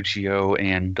moment, Yu-Gi-Oh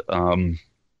and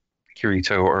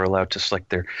Kirito are allowed to select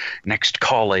their next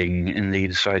calling, and they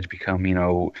decide to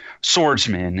become,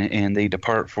 swordsmen, and they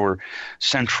depart for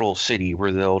Central City,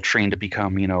 where they'll train to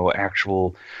become,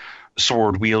 actual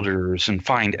sword wielders and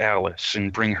find Alice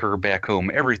and bring her back home.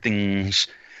 Everything's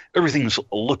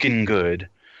looking good.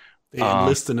 They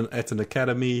enlist at an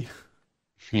academy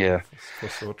Yeah, for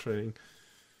sword training.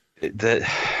 that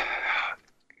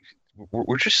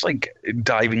we're just like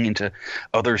diving into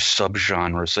other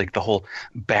subgenres, like the whole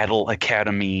Battle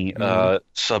Academy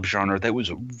subgenre that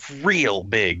was real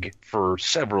big for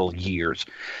several years.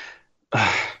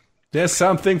 There's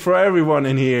something for everyone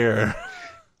in here.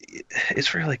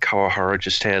 It's really like Kawahara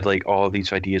just had like all of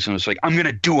these ideas and was like, I'm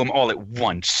gonna do them all at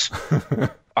once.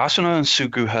 Asuna and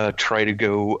Suguha try to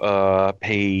go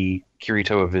pay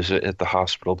Kirito a visit at the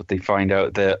hospital, but they find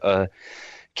out that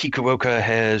Kikuoka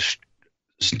has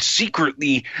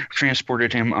secretly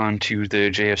transported him onto the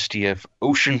JSDF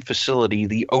ocean facility,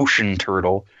 the Ocean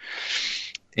Turtle,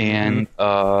 and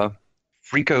Riko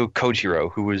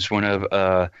Kojiro, who was one of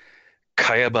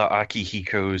Kayaba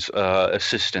Akihiko's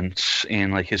assistants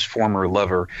and like his former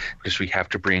lover, because we have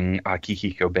to bring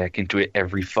Akihiko back into it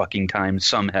every fucking time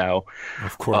somehow.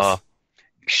 Of course.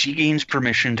 She gains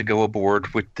permission to go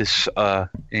aboard with this,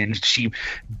 and she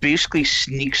basically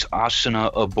sneaks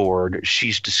Asuna aboard.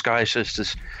 She's disguised as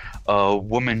this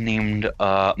woman named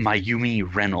Mayumi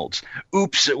Reynolds.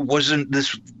 Oops, it wasn't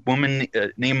this woman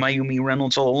named Mayumi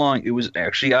Reynolds all along. It was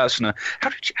actually Asuna.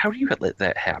 How do you let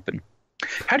that happen?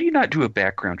 How do you not do a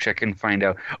background check and find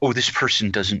out, oh, this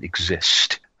person doesn't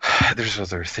exist? There's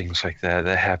other things like that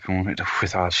happen with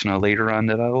Asuna later on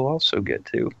that I will also get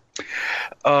to.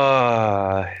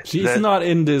 She's not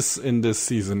in this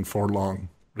season for long,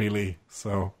 really.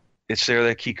 So it's there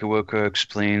that Kikuoka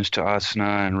explains to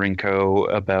Asuna and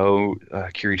Rinko about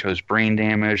Kirito's brain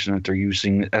damage and that they're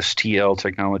using STL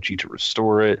technology to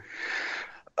restore it.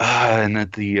 And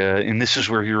that and this is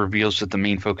where he reveals that the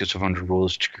main focus of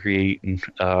Underworld is to create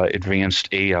advanced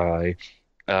AI.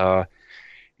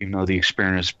 Even though the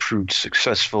experiment has proved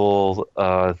successful,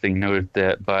 they noted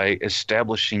that by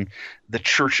establishing the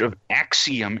Church of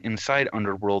Axiom inside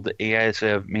Underworld, the AIs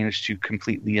have managed to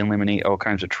completely eliminate all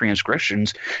kinds of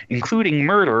transgressions, including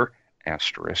murder,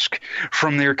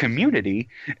 from their community,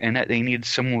 and that they needed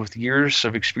someone with years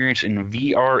of experience in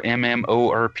VR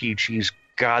MMORPGs.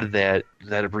 God, that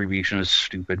abbreviation is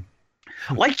stupid.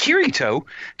 Like Kirito,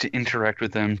 to interact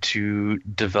with them to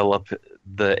develop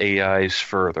the AIs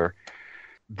further.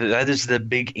 That is the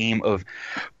big aim of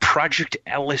Project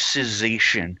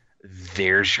Alicization.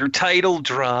 There's your title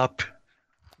drop.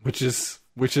 Which is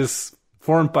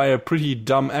formed by a pretty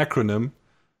dumb acronym.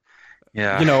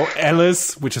 Yeah.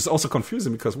 Alice, which is also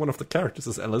confusing because one of the characters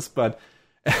is Alice, but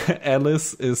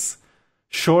Alice is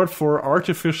short for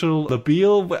artificial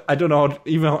labile. I don't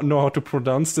even know how to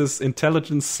pronounce this.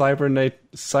 Intelligent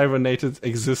cybernated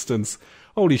existence.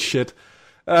 Holy shit.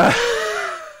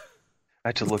 I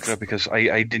had to look it up because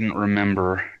I didn't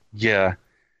remember. Yeah.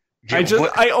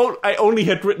 I only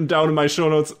had written down in my show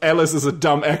notes, Alice is a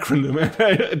dumb acronym.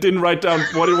 I didn't write down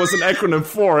what it was an acronym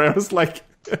for. I was like,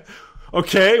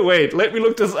 okay, wait, let me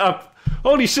look this up.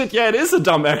 Holy shit, yeah, it is a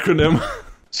dumb acronym.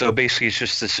 So basically it's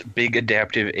just this big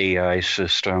adaptive AI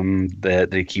system that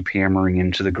they keep hammering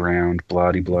into the ground,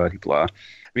 blah-de-blah-de-blah.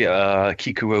 Yeah,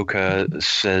 Kikuoka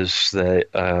says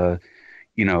that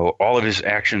all of his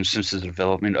actions since the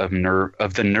development of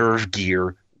the nerve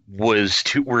gear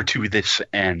were to this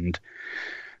end.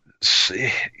 So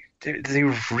they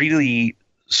really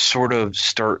sort of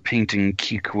start painting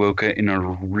Kikuoka in a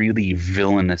really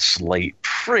villainous light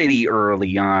pretty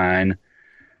early on.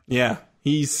 Yeah,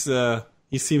 he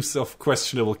seems of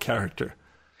questionable character.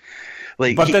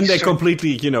 But then that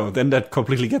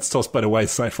completely gets tossed by the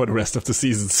wayside for the rest of the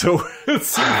season. So let's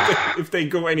see if they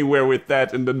go anywhere with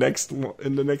that in the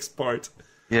next part.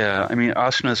 Yeah, I mean,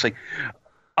 Asuna's like,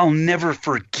 I'll never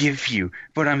forgive you,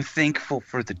 but I'm thankful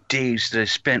for the days that I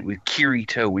spent with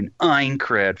Kirito and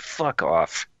Aincrad. Fuck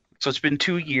off. So it's been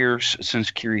 2 years since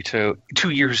Kirito,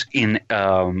 2 years in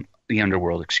the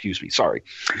Underworld, sorry.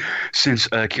 Since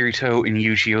Kirito and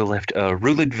Yu-Gi-Oh left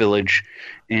Rulid Village,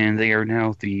 and they are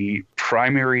now the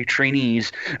primary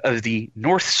trainees of the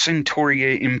North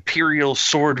Centauria Imperial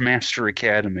Swordmaster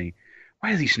Academy.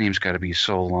 Why do these names gotta be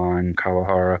so long,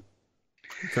 Kawahara?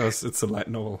 Because it's a light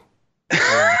novel.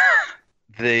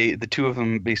 the two of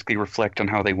them basically reflect on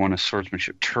how they won a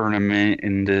swordsmanship tournament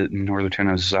in the northern town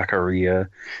of Zakaria,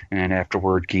 and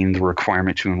afterward gained the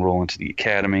requirement to enroll into the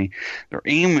academy. Their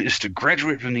aim is to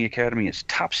graduate from the academy as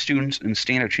top students and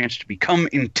stand a chance to become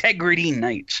integrity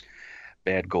knights.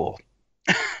 Bad goal.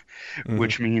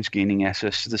 Which means gaining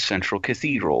access to the central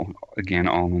cathedral. Again,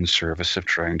 all in service of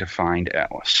trying to find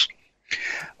Alice.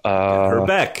 Get her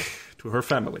back to her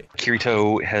family.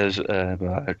 Kirito has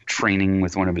training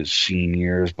with one of his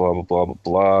seniors, blah, blah, blah, blah,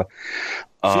 blah.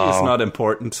 She is not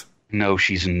important. No,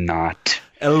 she's not.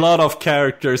 A lot of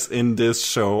characters in this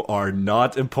show are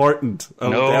not important. No,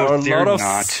 there are they're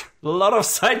not. A lot of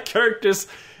side characters,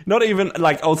 not even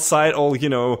like outside all,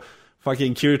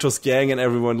 fucking Kirito's gang and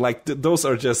everyone. Like, those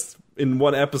are just in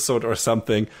one episode or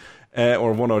something,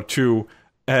 or one or two.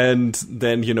 And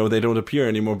then, they don't appear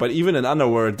anymore. But even in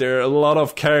Underworld, there are a lot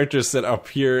of characters that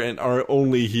appear and are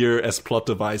only here as plot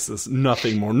devices.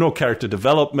 Nothing more. No character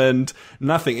development.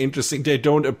 Nothing interesting. They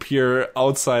don't appear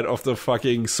outside of the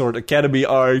fucking Sword Academy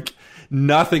arc.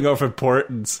 Nothing of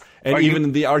importance. And even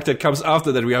in the arc that comes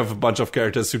after that, we have a bunch of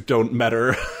characters who don't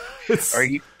matter. Are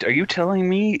you telling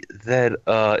me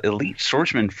that Elite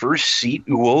Swordsman First Seat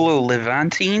Uolo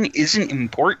Levantine isn't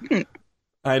important?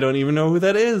 I don't even know who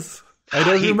that is. I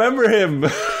don't remember him.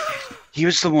 He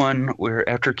was the one where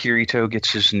after Kirito gets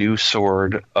his new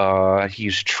sword,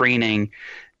 he's training,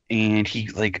 and he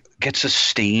gets a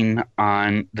stain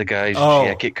on the guy's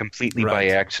jacket completely by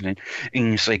accident,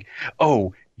 and he's like,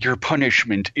 "Oh, your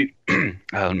punishment."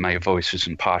 My voice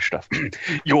isn't posh enough.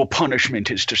 Your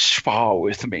punishment is to spar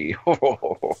with me.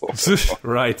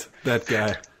 Right, that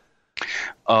guy.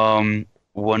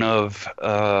 One of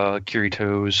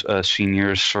Kirito's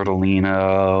seniors,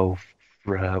 Sortolina,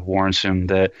 warns him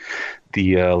that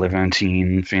the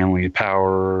Levantine family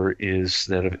power is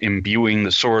that of imbuing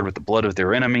the sword with the blood of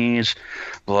their enemies.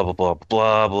 Blah blah blah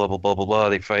blah blah blah blah blah blah.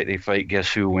 They fight.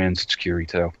 Guess who wins? It's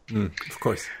Kirito. Of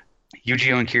course.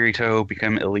 Yujiro and Kirito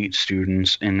become elite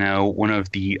students, and now one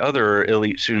of the other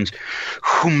elite students,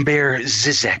 Humbert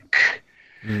Zizek,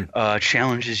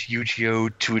 challenges Yujiro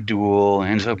to a duel,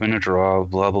 ends up in a draw,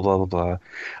 blah, blah, blah, blah,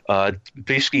 blah.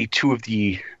 Basically, two of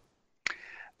the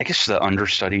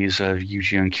understudies of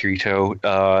Yujiro and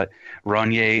Kirito,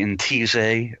 Ranye and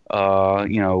Tize,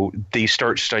 they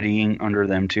start studying under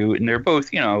them too, and they're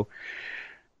both,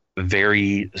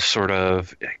 very sort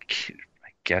of,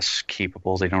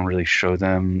 capable. They don't really show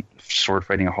them sword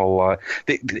fighting a whole lot.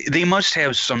 They must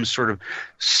have some sort of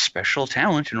special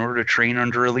talent in order to train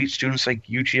under elite students like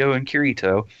Yujiro and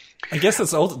Kirito. I guess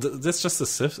that's just the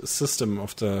system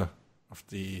of the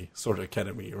Sword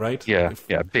Academy, right? Yeah,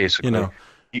 basically.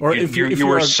 Or if you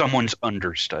were someone's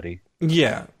understudy.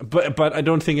 Yeah, but I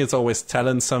don't think it's always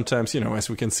talent. Sometimes, as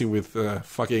we can see with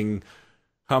fucking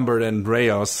Humbert and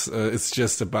Reyes, it's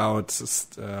just about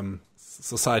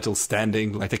societal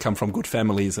standing, like they come from good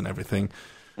families and everything.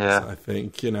 Yeah. So I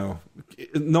think,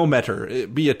 no matter,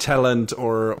 be a talent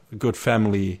or a good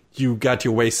family, you got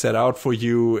your way set out for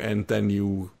you, and then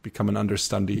you become an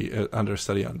understudy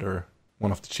under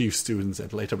one of the chief students,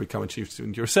 and later become a chief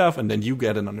student yourself, and then you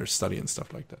get an understudy and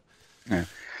stuff like that.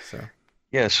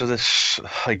 Yeah. So this,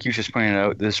 like you just pointed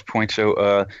out, this points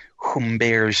out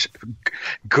Humbert's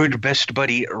good best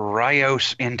buddy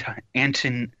Rios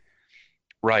Anton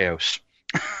Rios.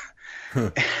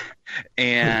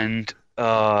 And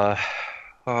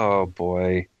oh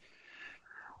boy,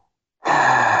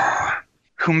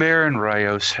 Humbert and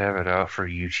Rios have it out for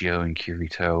Yujiro and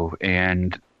Kirito,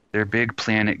 and their big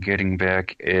plan at getting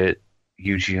back at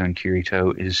Yujiro and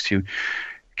Kirito is to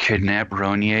kidnap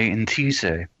Ronye and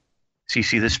Tize.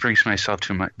 See, this brings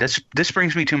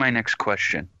me to my next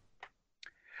question.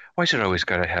 Why is it always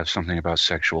got to have something about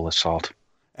sexual assault?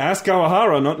 Ask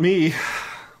Kawahara, not me.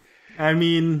 I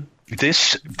mean,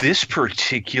 this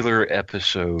particular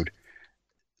episode,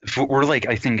 we're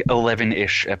I think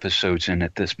 11-ish episodes in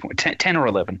at this point, 10 or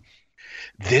 11.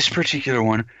 This particular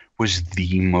one was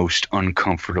the most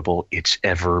uncomfortable it's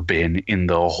ever been in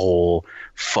the whole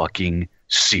fucking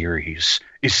series.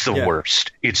 It's the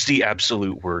worst. It's the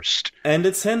absolute worst. And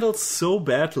it's handled so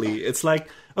badly. It's like,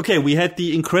 okay, we had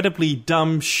the incredibly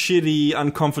dumb, shitty,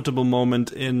 uncomfortable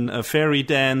moment in a fairy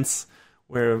dance,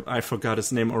 where I forgot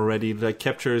his name already, that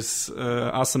captures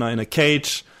Asuna in a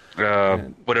cage.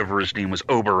 Whatever his name was,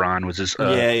 Oberon was his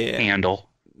handle.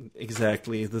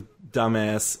 Exactly, the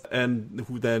dumbass. And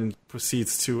who then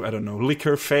proceeds to, lick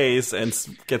her face and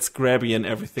gets grabby and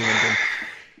everything. And then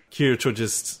Kirito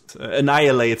just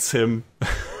annihilates him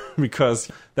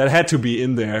because that had to be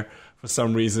in there for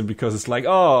some reason, because it's like,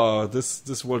 oh,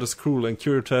 this world is cruel and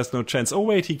Kirito has no chance. Oh,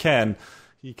 wait, he can.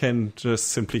 He can just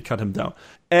simply cut him down.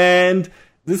 And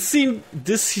This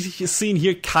scene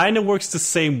here kind of works the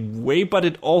same way, but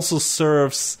it also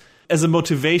serves as a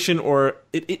motivation, or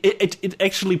it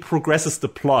actually progresses the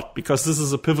plot, because this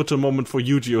is a pivotal moment for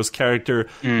Yu-Gi-Oh's character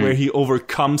where he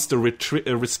overcomes the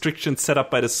restrictions set up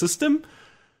by the system.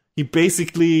 He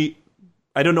basically,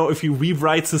 I don't know if he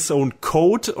rewrites his own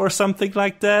code or something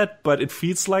like that, but it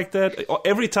feels like that.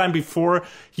 Every time before,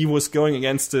 he was going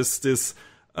against this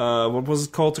what was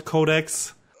it called, the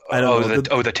Codex? I don't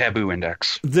know. The taboo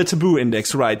index. The taboo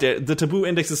index, right. The taboo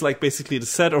index is like basically the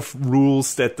set of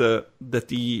rules that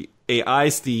the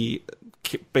AIs,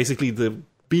 basically the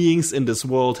beings in this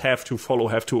world have to follow,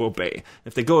 have to obey.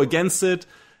 If they go against it,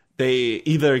 they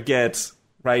either get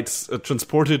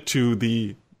transported to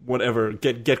the whatever,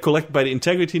 get collected by the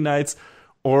Integrity Knights,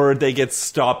 or they get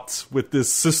stopped with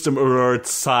this system alert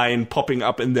sign popping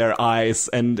up in their eyes,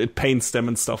 and it pains them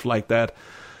and stuff like that.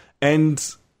 And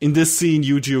in this scene,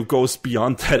 Yu-Gi-Oh goes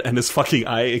beyond that, and his fucking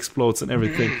eye explodes and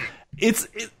everything. It's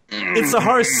a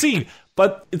harsh scene,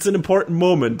 but it's an important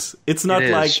moment. It's not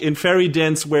like in Fairy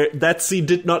Dance, where that scene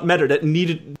did not matter. That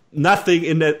needed nothing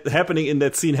in that happening in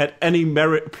that scene had any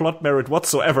plot merit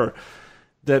whatsoever.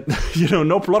 That,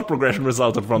 no plot progression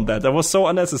resulted from that. That was so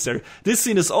unnecessary. This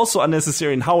scene is also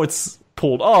unnecessary in how it's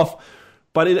pulled off,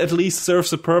 but it at least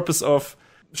serves the purpose of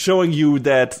showing you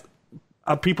that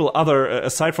people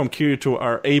aside from Kirito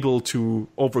are able to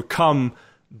overcome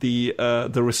the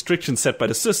restrictions set by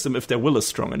the system if their will is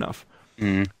strong enough.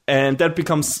 And that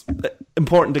becomes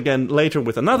important again later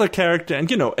with another character.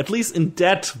 And, at least in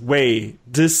that way,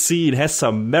 this scene has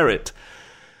some merit.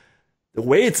 The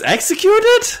way it's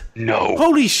executed? No.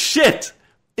 Holy shit!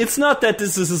 It's not that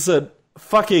this is a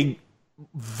fucking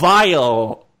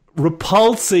vile,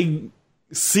 repulsing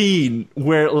scene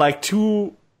where, like,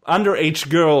 two underage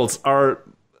girls are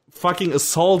fucking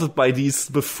assaulted by these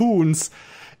buffoons.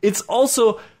 It's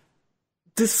also,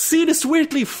 this scene is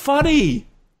weirdly funny,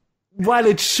 while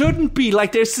it shouldn't be.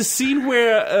 Like, there's this scene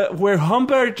where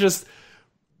Humbert just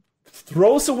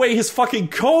throws away his fucking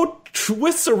coat,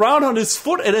 twists around on his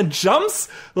foot, and then jumps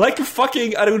like a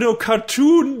fucking,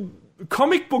 cartoon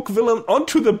comic book villain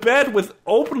onto the bed with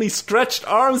openly stretched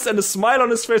arms and a smile on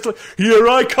his face, like, here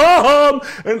I come!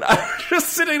 And I'm just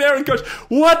sitting there and goes,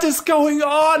 what is going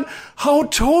on? How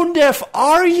tone deaf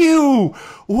are you?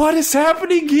 What is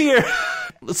happening here?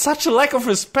 Such a lack of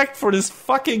respect for this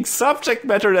fucking subject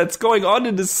matter that's going on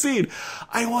in this scene.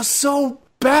 I was so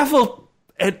baffled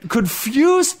and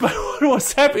confused by what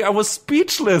was happening. I was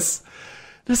speechless.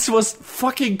 This was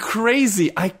fucking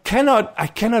crazy. I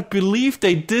cannot believe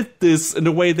they did this in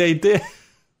the way they did.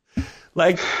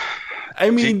 Like,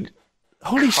 I mean,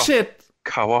 holy shit.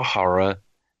 Kawahara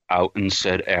out and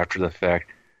said after the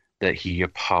fact that he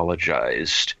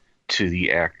apologized to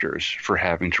the actors for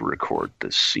having to record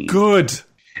this scene. Good.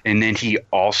 And then he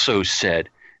also said,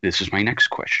 this is my next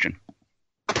question.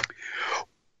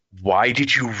 Why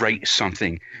did you write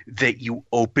something that you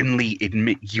openly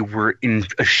admit you were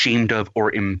ashamed of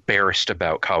or embarrassed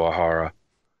about, Kawahara?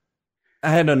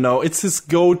 I don't know. It's his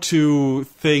go-to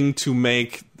thing to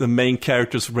make the main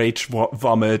characters rage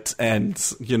vomit and,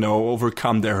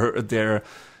 overcome their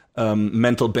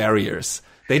mental barriers.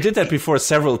 They did that before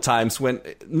several times when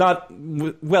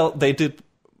they did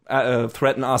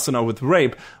threaten Asuna with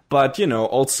rape, but,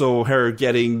 also her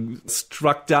getting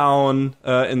struck down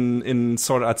in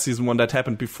Sword Art Season 1 that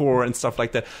happened before and stuff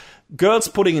like that. Girls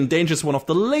putting in danger is one of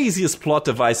the laziest plot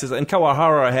devices, and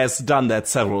Kawahara has done that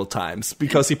several times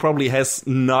because he probably has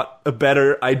not a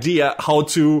better idea how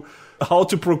to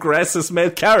progress his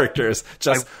male characters.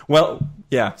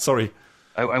 Sorry.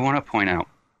 I want to point out,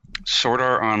 Sword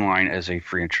Art Online as a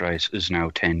franchise is now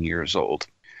 10 years old.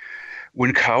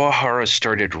 When Kawahara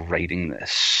started writing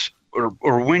this,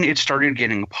 or when it started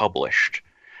getting published,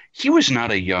 he was not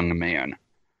a young man.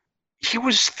 He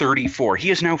was 34. He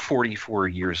is now 44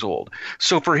 years old.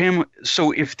 So for him,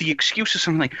 if the excuse is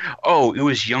something like, oh, it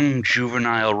was young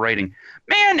juvenile writing,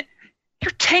 man,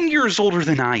 you're 10 years older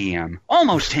than I am.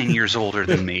 Almost 10 years older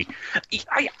than me.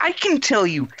 I can tell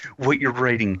you what you're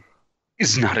writing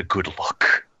is not a good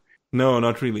look. No,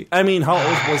 not really. I mean, how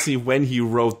old was he when he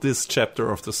wrote this chapter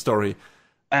of the story?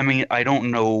 I mean, I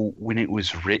don't know when it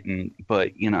was written,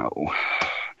 but, He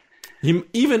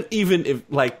even if,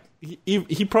 like,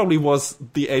 he probably was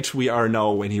the age we are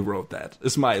now when he wrote that,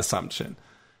 is my assumption.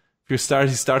 He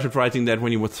started writing that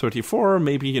when he was 34,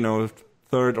 maybe,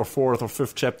 third or fourth or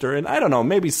fifth chapter, and I don't know,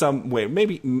 maybe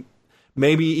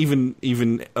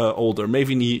even older.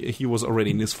 Maybe he was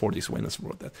already in his 40s when he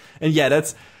wrote that. And yeah,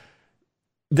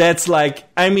 that's like,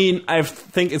 I mean, I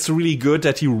think it's really good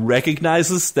that he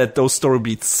recognizes that those story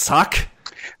beats suck.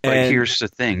 But here's the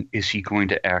thing: is he going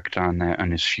to act on that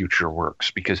on his future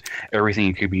works? Because everything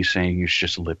he could be saying is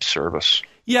just lip service.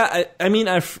 Yeah, I mean,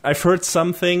 I've heard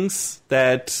some things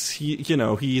that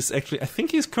he's actually. I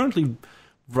think he's currently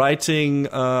writing.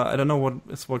 I don't know what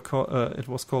it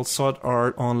was called Sword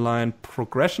Art Online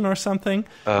Progression or something.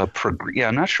 Yeah,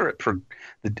 I'm not sure.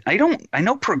 I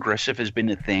know progressive has been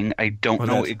a thing. I don't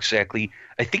know exactly.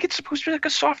 I think it's supposed to be like a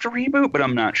soft reboot, but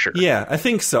I'm not sure. Yeah, I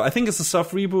think so. I think it's a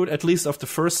soft reboot, at least of the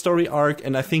first story arc,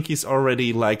 and I think he's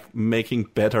already like making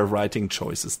better writing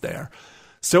choices there.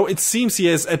 So it seems he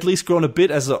has at least grown a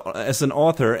bit as an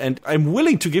author, and I'm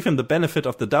willing to give him the benefit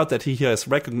of the doubt that he has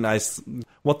recognized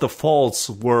what the faults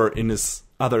were in his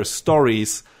other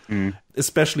stories,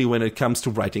 especially when it comes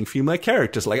to writing female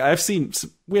characters. Like you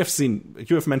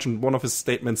have mentioned one of his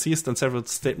statements. He has done several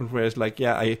statements where it's like,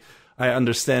 yeah, I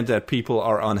understand that people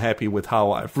are unhappy with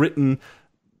how I've written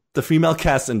the female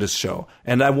cast in this show,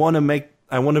 and I want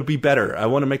to be better. I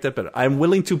want to make that better. I'm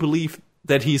willing to believe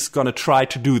that he's gonna try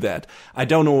to do that. I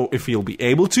don't know if he'll be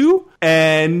able to,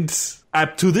 and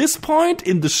up to this point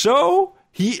in the show,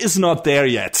 he is not there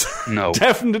yet. No.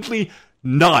 Definitely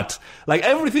not. Like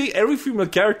every female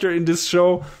character in this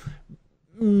show,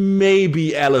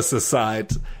 maybe Alice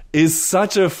aside, is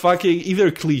such a fucking either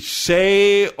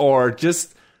cliche or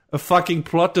just a fucking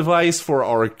plot device for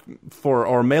our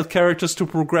male characters to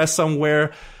progress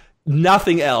somewhere.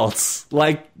 Nothing else.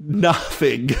 Like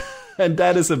nothing. And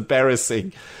that is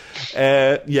embarrassing.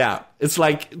 Yeah, it's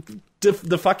like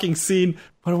the fucking scene.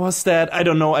 What was that? I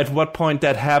don't know at what point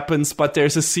that happens, but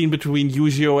there's a scene between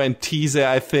Yujiro and Tise,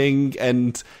 I think,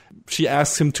 and she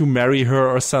asks him to marry her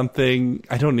or something.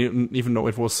 I don't even know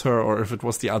if it was her or if it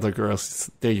was the other girls.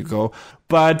 There you go.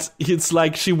 But it's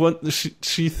like she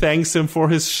thanks him for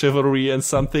his chivalry and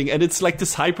something, and it's like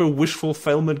this hyper wish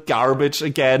fulfillment garbage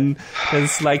again. And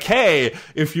it's like, hey,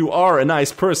 if you are a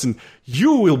nice person,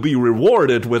 you will be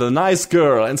rewarded with a nice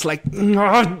girl. And it's like,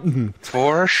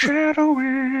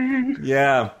 foreshadowing.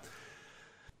 Yeah.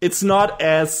 It's not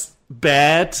as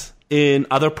bad in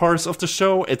other parts of the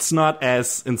show. It's not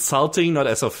as insulting, not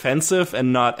as offensive,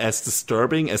 and not as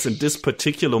disturbing as in this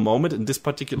particular moment, in this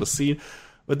particular scene.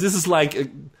 But this is like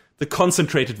the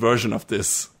concentrated version of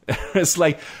this. It's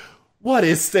like, what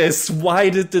is this? Why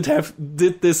did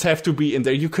this have to be in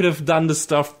there? You could have done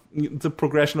the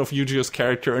progression of Yuji's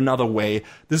character another way.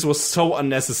 This was so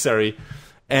unnecessary.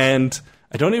 And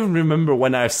I don't even remember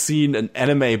when I've seen an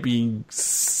anime being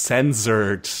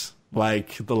censored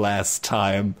like the last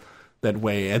time that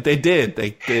way. And they did.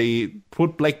 They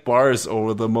put black bars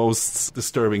over the most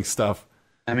disturbing stuff.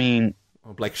 I mean,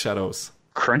 or black shadows.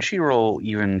 Crunchyroll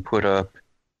even put up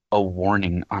a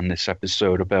warning on this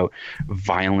episode about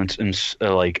violence and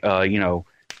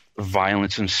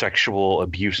violence and sexual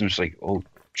abuse, and it's like, oh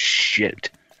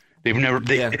shit,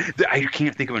 I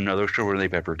can't think of another show where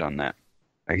they've ever done that.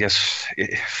 I guess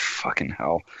fucking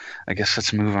hell. I guess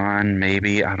let's move on.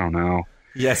 Maybe, I don't know.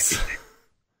 Yes.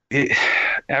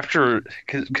 After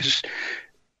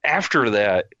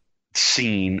that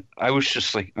scene, I was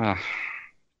just like,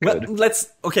 let's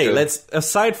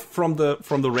aside from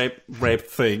the rape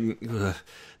thing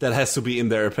that has to be in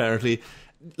there apparently.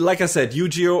 Like I said,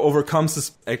 Yujiro overcomes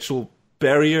his actual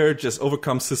barrier, just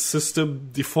overcomes his system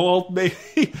default maybe,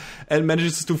 and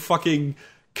manages to fucking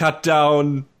cut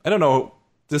down. I don't know.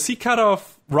 Does he cut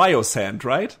off Ryo's hand?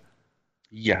 Right?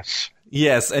 Yes.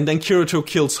 Yes, and then Kirito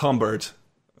kills Humbert.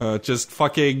 Just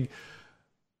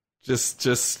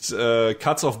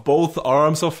cuts off both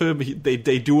arms of him. They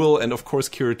duel, and of course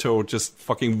Kirito just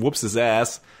fucking whoops his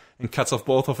ass and cuts off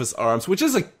both of his arms, which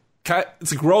is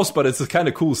it's gross, but it's a kind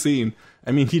of cool scene.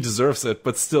 I mean, he deserves it,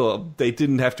 but still, they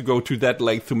didn't have to go to that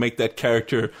length to make that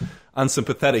character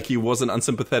unsympathetic. He was an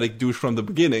unsympathetic douche from the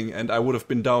beginning, and I would have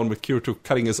been down with Kirito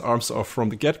cutting his arms off from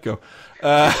the get-go.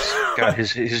 God,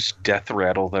 his death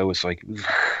rattle, though, was like...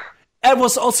 It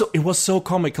was so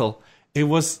comical. It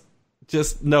was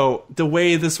just, the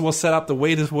way this was set up, the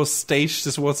way this was staged,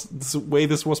 the way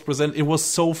this was presented, it was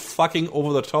so fucking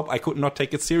over the top, I could not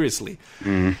take it seriously.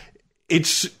 Mm.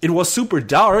 It was super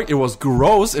dark, it was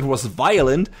gross, it was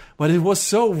violent, but it was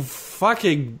so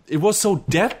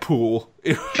Deadpool.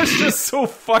 It was just so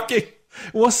it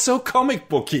was so comic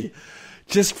booky.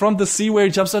 Just from the scene where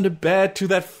he jumps on the bed to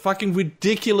that fucking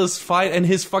ridiculous fight and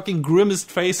his fucking grimaced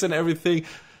face and everything.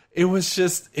 It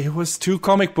was too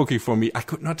comic booky for me. I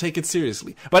could not take it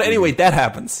seriously. But anyway, that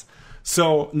happens.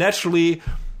 So naturally,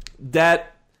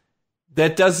 that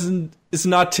is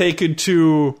not taken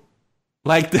to,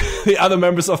 like, the other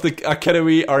members of the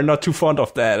academy are not too fond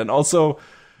of that. And also,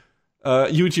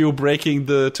 Yujiro breaking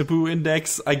the taboo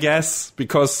index, I guess,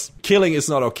 because killing is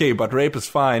not okay, but rape is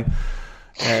fine.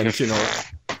 And, you know,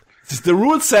 the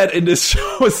rule set in this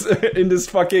show, in this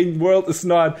fucking world is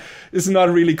not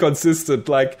really consistent.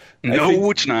 Like,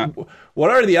 no, it's not. What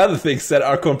are the other things that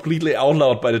are completely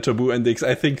outlawed by the taboo index?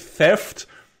 I think theft,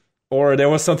 or there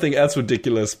was something else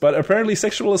ridiculous. But apparently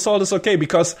sexual assault is okay,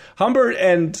 because Humbert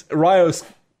and Rios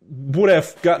would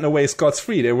have gotten away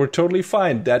scot-free. They were totally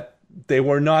fine. That they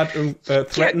were not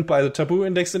threatened by the taboo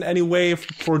index in any way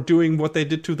for doing what they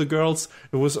did to the girls.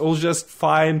 It was all just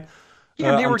fine.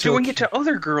 Yeah, they were doing it to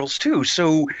other girls, too.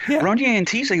 So Rania and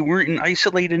Tise weren't an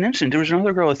isolated incident. There was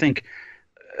another girl, I think,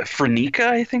 Frenika,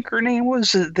 I think her name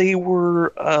was. They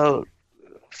were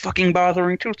fucking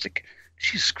bothering, too. It's like,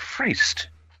 Jesus Christ.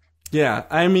 Yeah,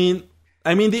 I mean,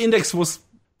 the index was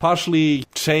partially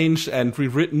changed and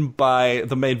rewritten by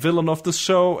the main villain of the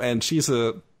show, and she's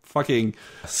a fucking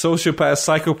sociopath,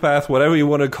 psychopath, whatever you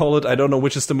want to call it. I don't know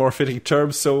which is the more fitting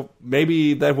term. So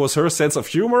maybe that was her sense of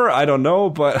humor. I don't know,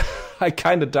 but I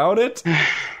kind of doubt it,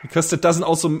 because that doesn't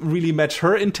also really match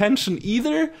her intention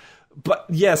either. But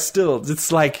yeah, still,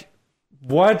 it's like,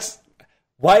 what?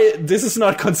 Why? This is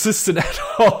not consistent at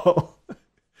all.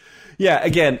 Yeah,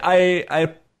 again,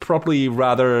 I probably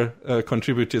rather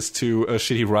contribute this to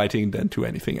shitty writing than to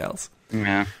anything else.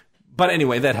 Yeah. But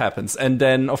anyway, that happens. And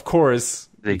then, of course,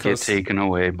 they get taken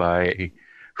away by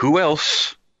who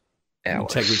else?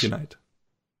 Alice. Integrity Knight.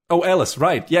 Oh, Alice,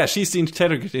 right. Yeah, she's the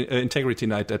Integrity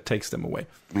Knight that takes them away.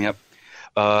 Yep.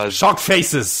 Shock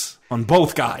faces on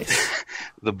both guys.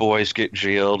 The boys get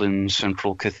jailed in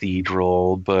Central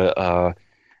Cathedral, but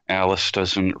Alice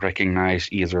doesn't recognize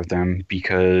either of them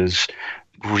because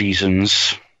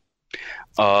reasons.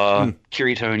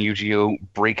 Kirito and Yu-Gi-Oh!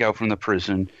 Break out from the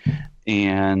prison,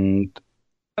 and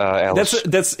Alice...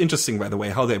 That's interesting, by the way,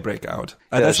 how they break out.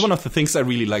 That's one of the things I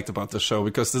really liked about the show,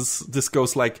 because this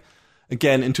goes, like,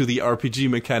 again, into the RPG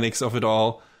mechanics of it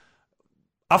all.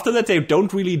 After that, they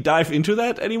don't really dive into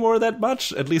that anymore that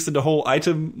much, at least in the whole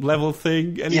item level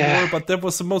thing anymore. Yeah. But that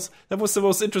was the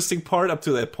most interesting part up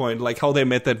to that point, like how they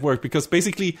made that work. Because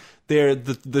basically,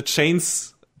 the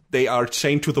chains they are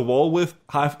chained to the wall with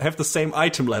have the same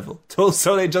item level,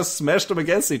 so they just smash them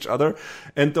against each other,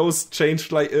 and those chains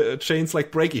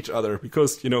break each other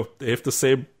because, you know, they have the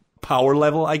same power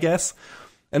level, I guess.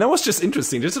 And that was just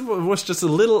interesting. This was just a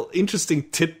little interesting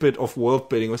tidbit of world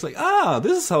building. It was like,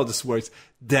 this is how this works.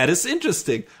 That is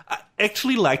interesting. I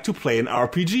actually like to play an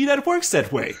RPG that works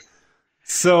that way.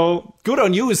 So good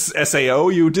on you, SAO.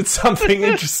 You did something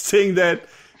interesting that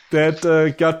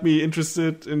got me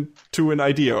interested into an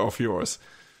idea of yours.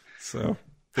 So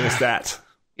there's that.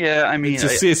 Yeah, I mean, to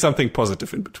see something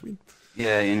positive in between.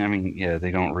 Yeah, and I mean,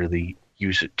 they don't really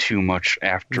use it too much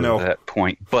after that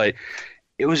point, but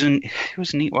it was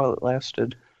neat while it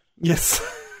lasted. Yes.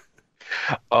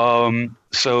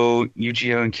 So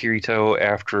Yu-Gi-Oh! And Kirito,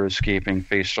 after escaping,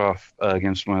 faced off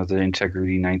against one of the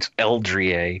Integrity Knights,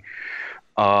 Eldrie.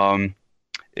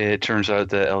 It turns out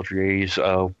that Eldrie's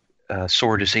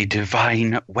sword is a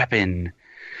divine weapon.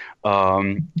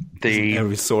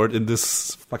 Every sword in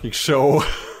this fucking show.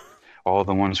 All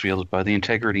the ones wielded by the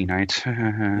Integrity Knights.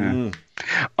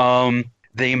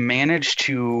 They managed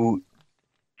to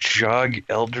jog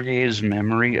Eldrie's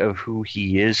memory of who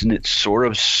he is, and it sort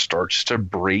of starts to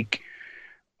break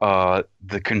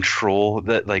the control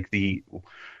that, like, the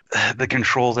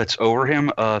control that's over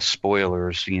him.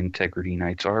 Spoilers: the Integrity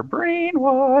Knights are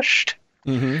brainwashed.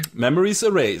 Mm-hmm. Memories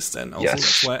erased, and also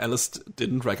that's why Alice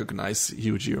didn't recognize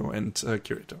Yu-Gi-Oh! And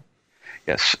Kirito.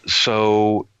 Yes,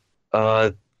 so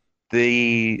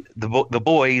the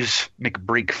boys make a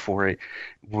break for it,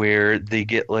 where they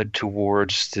get led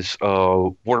towards this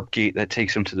warp gate that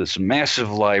takes them to this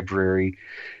massive library,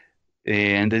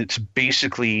 and it's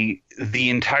basically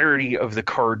the entirety of the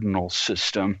cardinal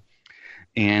system.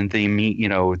 And they meet,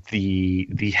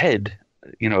 the head,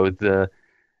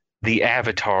 the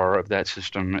avatar of that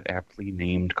system, aptly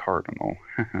named Cardinal.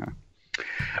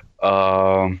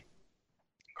 Cardinal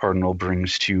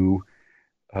brings to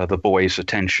the boys'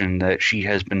 attention that she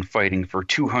has been fighting for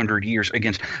 200 years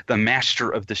against the master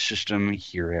of the system,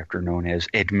 hereafter known as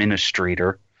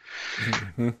Administrator.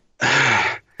 Mm-hmm.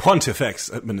 Pontifex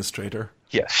Administrator.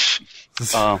 Yes.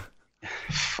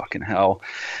 Fucking hell.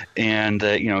 And,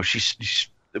 she's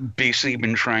basically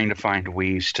been trying to find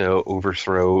ways to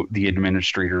overthrow the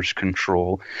Administrator's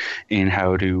control and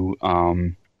how to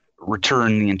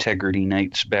return the Integrity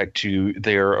Knights back to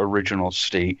their original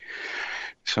state.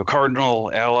 So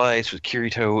Cardinal allies with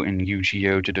Kirito and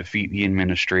Yu-Gi-Oh! To defeat the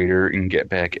Administrator and get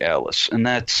back Alice. And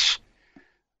that's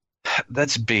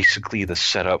basically the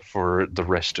setup for the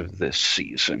rest of this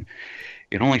season.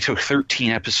 It only took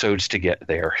 13 episodes to get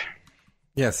there.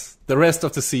 Yes, the rest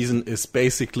of the season is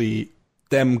basically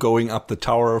them going up the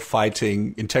tower,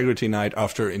 fighting Integrity Knight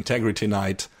after Integrity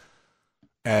Knight.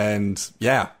 And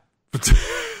yeah,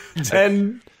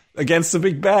 10 against the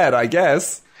big bad, I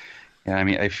guess. Yeah, I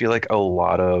mean, I feel like a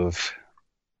lot of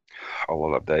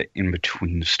that in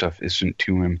between stuff isn't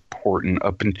too important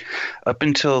up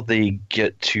until they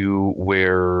get to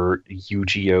where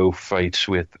Yu-Gi-Oh fights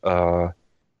with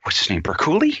what's his name,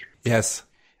 Berkuli? Yes.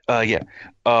 Yeah.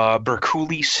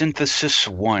 Berkuli Synthesis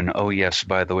 1. Oh, yes,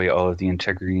 by the way, all of the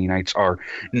Integrity Knights are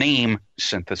name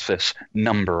synthesis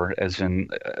number, as in,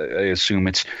 I assume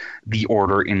it's the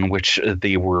order in which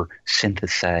they were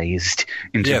synthesized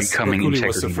into becoming Berkuli Integrity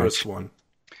was the Knights. first one.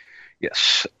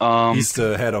 Yes. He's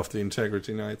the head of the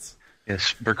Integrity Knights.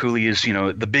 Yes, Berkuli is,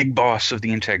 the big boss of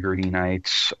the Integrity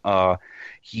Knights.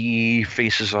 He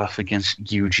faces off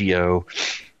against Yu-Gi-Oh!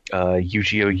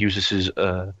 Yu-Gi-Oh! Uses his...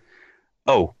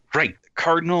 Oh, right.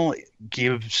 Cardinal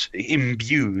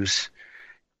imbues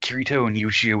Kirito and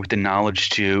Yu-Gi-Oh! With the knowledge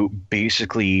to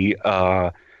basically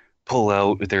pull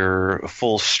out their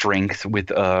full strength with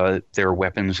their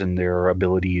weapons and their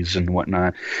abilities and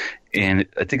whatnot. And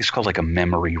I think it's called like a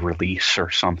memory release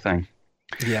or something.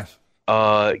 Yeah.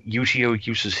 Yu-Gi-Oh!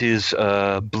 Uses his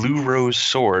Blue Rose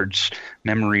Swords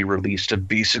memory release to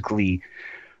basically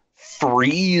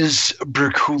freeze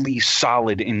Berkuli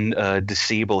solid and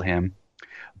disable him.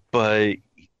 But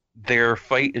their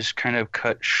fight is kind of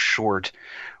cut short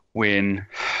when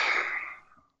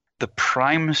the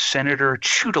Prime Senator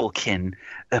Chudalkin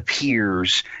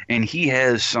appears, and he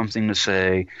has something to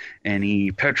say, and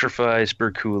he petrifies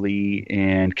Berkuli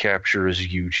and captures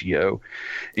Yu-Gi-Oh!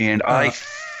 And I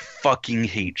fucking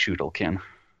hate Chudalkin.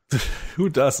 Who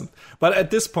doesn't? But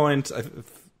at this point, I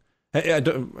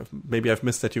maybe I've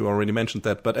missed that you already mentioned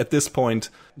that, but at this point,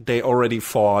 they already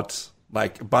fought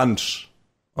like a bunch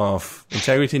of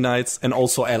Integrity Knights and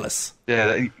also Alice.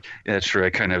 Yeah, that's true. I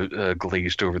kind of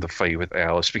glazed over the fight with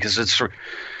Alice because it's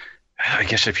I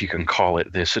guess if you can call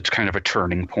it this, it's kind of a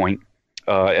turning point,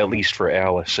 at least for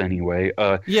Alice anyway.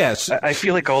 Yes. I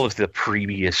feel like all of the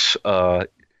previous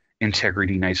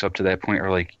Integrity Knights up to that point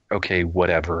are like, okay,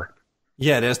 whatever.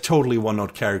 Yeah, there's totally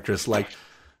one-note characters. Like,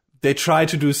 they try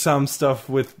to do some stuff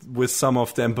with some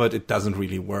of them, but it doesn't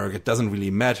really work. It doesn't really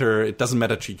matter. It doesn't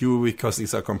matter to you because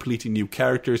these are completely new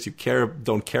characters. You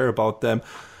don't care about them.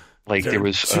 Like there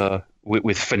was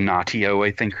with Fanatio,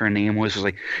 I think her name was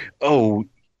like, oh,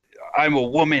 I'm a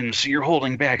woman, so you're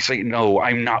holding back. It's like, no,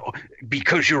 I'm not.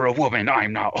 Because you're a woman,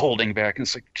 I'm not holding back. And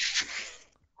it's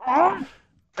like,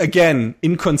 again,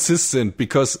 inconsistent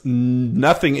because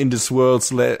nothing in this world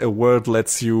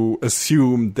lets you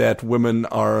assume that women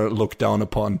are looked down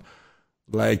upon.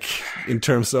 Like, in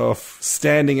terms of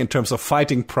standing, in terms of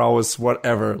fighting prowess,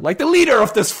 whatever. Like, the leader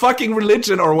of this fucking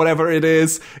religion or whatever it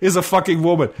is a fucking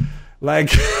woman.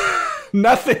 Like,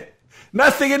 nothing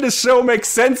in the show makes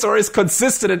sense or is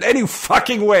consistent in any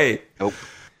fucking way. Nope.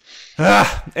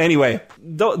 Anyway,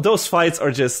 those fights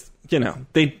are just,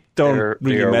 they don't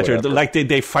really matter. Whatever. Like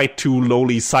they fight two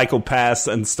lowly psychopaths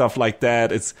and stuff like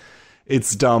that.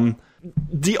 It's dumb.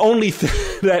 The only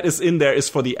thing that is in there is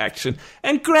for the action.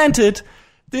 And granted,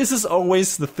 this is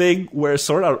always the thing where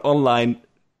Sword Art Online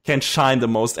can shine the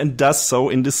most and does so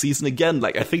in this season again.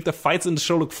 Like, I think the fights in the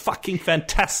show look fucking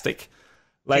fantastic.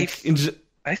 Like,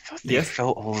 I thought they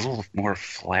felt a little more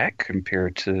flat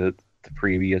compared to the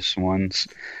previous ones.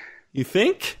 You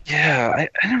think? Yeah,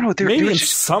 I don't know. Maybe in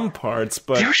some parts,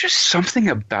 but there was just something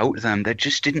about them that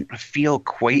just didn't feel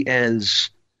quite as.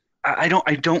 I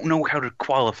don't know how to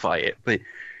qualify it, but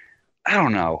I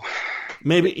don't know.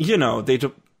 Maybe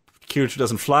Kirito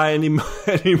doesn't fly anymore,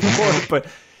 but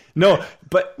no.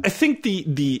 But I think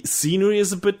the scenery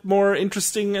is a bit more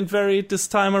interesting and varied this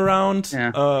time around.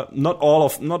 Yeah. Not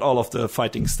all of the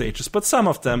fighting stages, but some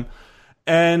of them.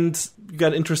 And you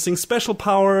got interesting special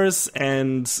powers,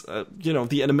 and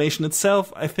the animation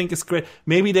itself, I think, is great.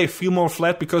 Maybe they feel more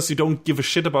flat because you don't give a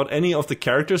shit about any of the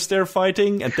characters they're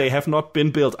fighting, and they have not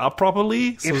been built up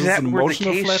properly. So there's an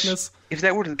emotional flatness. If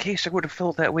that were the case, I would have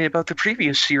felt that way about the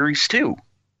previous series too.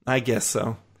 I guess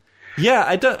so. Yeah,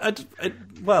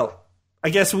 I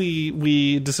guess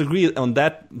we disagree on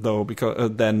that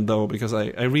because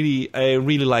I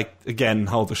really liked again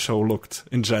how the show looked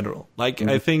in general. Like,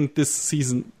 I think this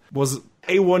season was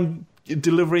A1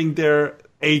 delivering their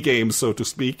A game, so to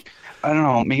speak. I don't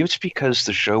know. Maybe it's because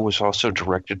the show was also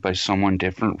directed by someone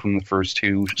different from the first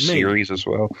two series as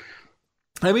well.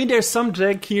 I mean, there's some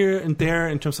drag here and there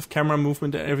in terms of camera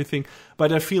movement and everything,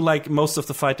 but I feel like most of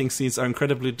the fighting scenes are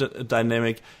incredibly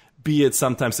dynamic, be it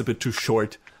sometimes a bit too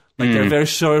short. Like, they're very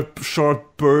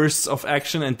short bursts of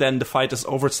action, and then the fight is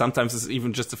over. Sometimes it's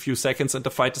even just a few seconds and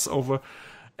the fight is over.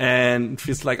 And it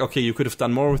feels like, okay, you could have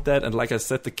done more with that. And like I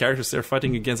said, the characters they're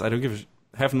fighting against,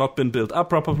 have not been built up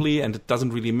properly, and it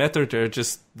doesn't really matter. They're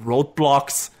just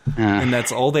roadblocks, and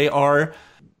that's all they are.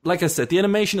 Like I said, the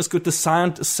animation is good, the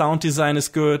sound design is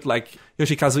good. Like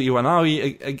Yoshikazu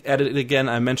Iwanabe added it again.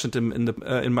 I mentioned him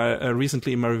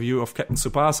recently in my review of Captain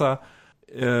Tsubasa.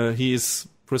 He's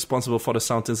responsible for the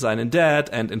sound design in that,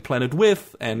 and in Planet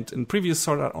With, and in previous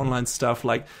Sword Art Online stuff.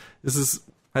 Like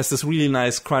has this really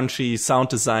nice crunchy sound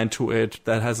design to it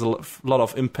that has a lot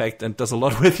of impact and does a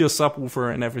lot with your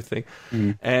subwoofer and everything.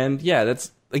 And yeah,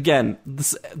 that's again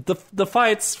the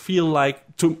fights feel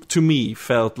like to me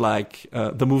felt like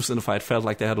the moves in the fight felt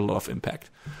like they had a lot of impact.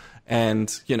 And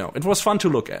it was fun to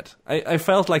look at. I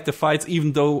felt like the fights,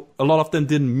 even though a lot of them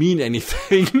didn't mean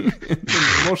anything in an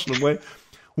emotional way,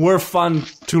 were fun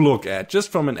to look at just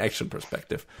from an action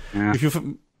perspective.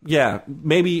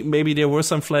 Maybe there were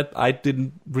some flat. I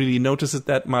didn't really notice it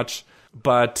that much,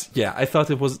 but yeah, I thought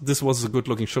this was a good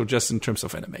looking show just in terms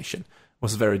of animation. It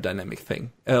was a very dynamic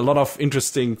thing. A lot of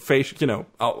interesting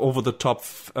over the top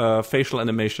facial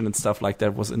animation and stuff like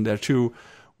that was in there too,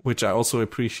 which I also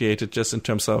appreciated just in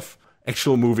terms of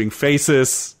actual moving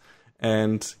faces.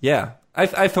 And yeah,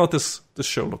 I thought this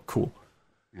show looked cool.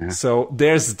 Yeah. So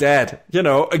there's that,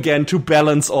 again, to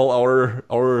balance all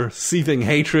our seething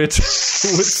hatred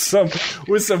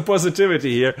with some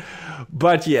positivity here.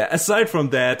 But yeah, aside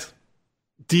from that,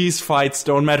 these fights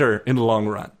don't matter in the long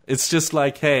run. It's just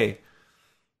like, hey,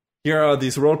 here are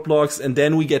these roadblocks, and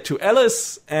then we get to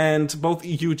Alice, and both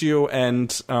Yu-Gi-Oh! And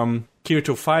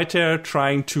Kirito fight her,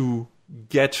 trying to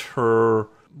get her.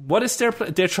 What is their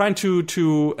plan? They're trying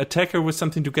to attack her with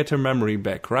something to get her memory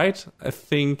back, right? I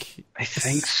think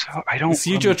so. I don't.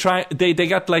 Yu-Gi-Oh! They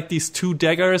got like these two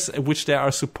daggers which they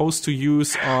are supposed to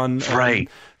use on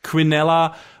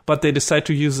Quinella, but they decide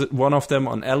to use one of them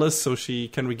on Alice so she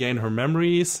can regain her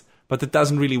memories. But it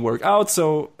doesn't really work out.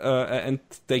 So and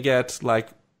they get like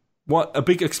a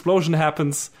big explosion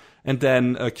happens, and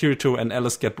then Kirito and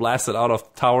Alice get blasted out of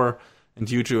the tower,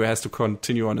 and Yu-Gi-Oh! Has to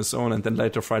continue on his own, and then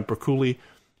later find Broccoli.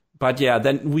 But yeah,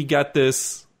 then we got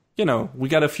this, we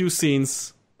got a few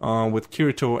scenes with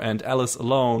Kirito and Alice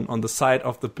alone on the side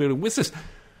of the building. Which is...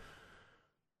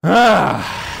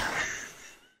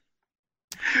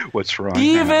 What's wrong?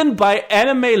 Even by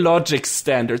anime logic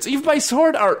standards, even by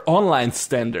Sword Art Online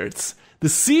standards, the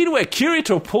scene where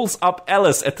Kirito pulls up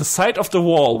Alice at the side of the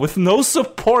wall with no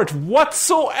support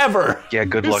whatsoever. Yeah,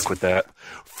 good luck with that.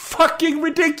 Fucking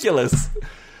ridiculous.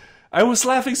 I was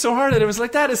laughing so hard that it was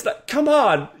like, come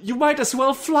on, you might as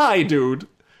well fly, dude.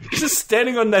 Just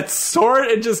standing on that sword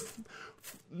and just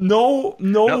no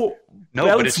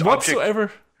balance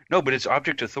whatsoever. But its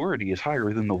object authority is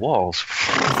higher than the walls.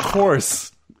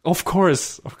 Of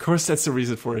course, that's the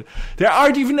reason for it. There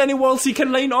aren't even any walls he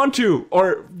can lean onto.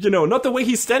 Or, not the way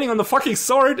he's standing on the fucking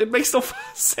sword. It makes no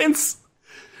sense.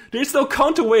 There's no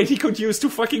counterweight he could use to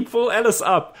fucking pull Alice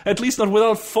up. At least not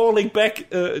without falling back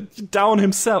down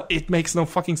himself. It makes no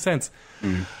fucking sense.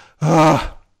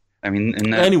 I mean,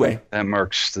 that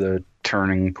marks the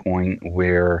turning point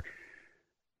where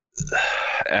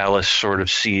Alice sort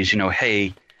of sees,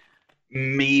 hey,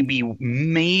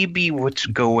 maybe what's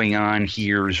going on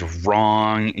here is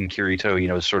wrong. And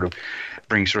Kirito, sort of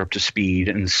brings her up to speed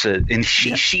and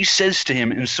she says to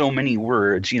him in so many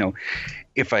words,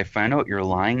 if I find out you're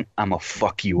lying, I'm gonna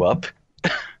fuck you up.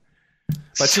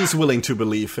 But she's willing to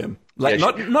believe him.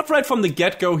 Not right from the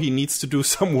get-go, he needs to do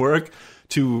some work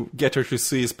to get her to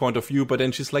see his point of view, but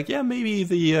then she's like, yeah, maybe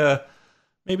the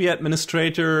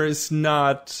administrator is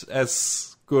not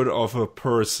as good of a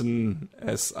person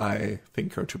as I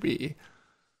think her to be.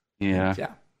 Yeah.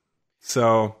 Yeah.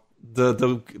 So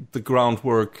the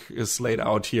groundwork is laid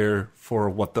out here for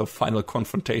what the final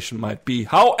confrontation might be.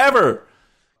 However,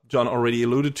 John already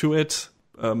alluded to it.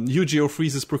 Yu-Gi-Oh!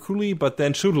 Freezes Broccoli, but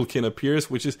then Shudulkin appears,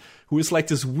 who is like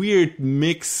this weird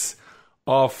mix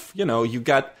of, you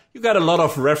got a lot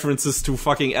of references to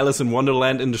fucking Alice in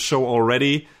Wonderland in the show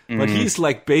already, but he's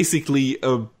like basically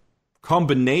a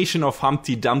combination of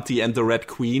Humpty Dumpty and the Red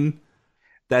Queen.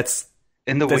 That's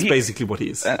basically what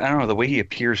he is. I don't know, the way he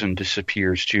appears and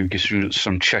disappears too gives you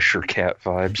some Cheshire Cat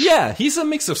vibes. Yeah, he's a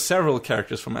mix of several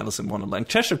characters from Alice in Wonderland.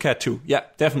 Cheshire Cat too, yeah,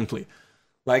 definitely.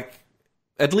 Like,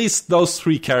 at least those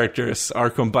three characters are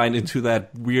combined into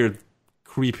that weird,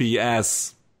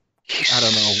 creepy-ass... I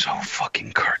don't know. So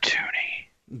fucking cartoony.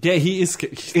 Yeah, he is...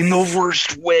 In the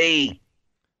worst way.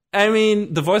 I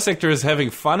mean, the voice actor is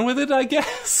having fun with it, I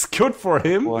guess. Good for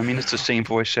him. Well, I mean, it's the same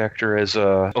voice actor as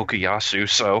Okuyasu,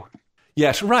 so...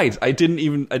 Yes, right. I didn't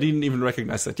even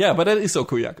recognize that. Yeah, but that is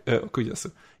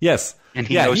Okuyasu. Yes. And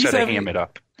he knows how to ham it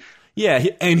up. Yeah,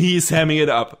 and he's hamming it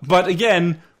up. But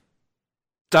again,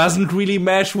 doesn't really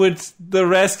match with the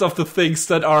rest of the things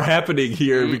that are happening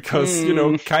here because,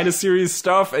 kind of serious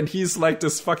stuff. And he's like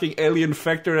this fucking alien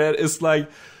factor that is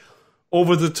like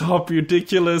over the top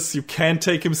ridiculous. You can't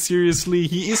take him seriously.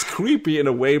 He is creepy in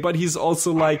a way, but he's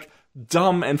also like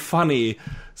dumb and funny.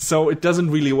 So it doesn't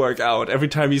really work out. Every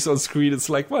time he's on screen, it's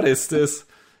like, what is this?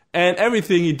 And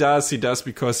everything he does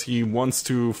because he wants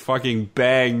to fucking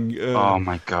bang oh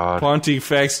my god,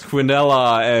 Pontifex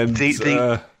Quinella. And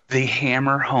they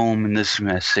hammer home in this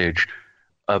message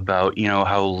about,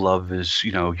 how love is,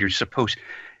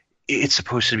 it's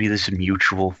supposed to be this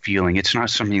mutual feeling. It's not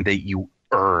something that you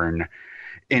earn.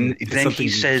 And then he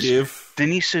says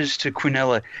to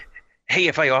Quinella, hey,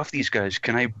 if I off these guys,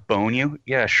 can I bone you?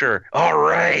 Yeah, sure. All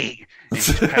right.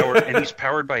 And he's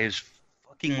powered by his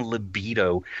fucking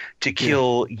libido to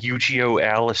kill Yu-Gi-Oh,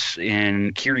 Alice,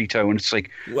 and Kirito. And it's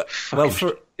like,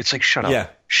 it's like, shut up. Yeah.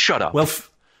 Shut up. Well,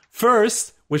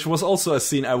 first, which was also a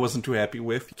scene I wasn't too happy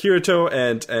with, Kirito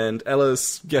and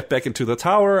Alice get back into the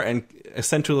tower and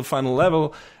ascend to the final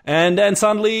level, and then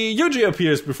suddenly Yuji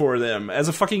appears before them as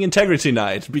a fucking integrity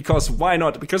knight, because why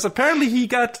not? Because apparently he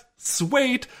got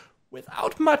swayed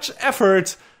without much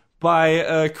effort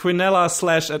by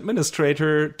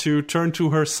Quinella/administrator to turn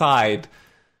to her side,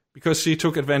 because she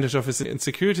took advantage of his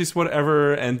insecurities,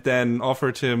 whatever, and then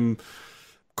offered him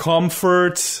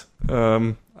comfort.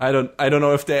 I don't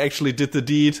know if they actually did the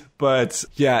deed, but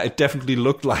yeah, it definitely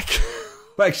looked like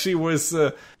like she was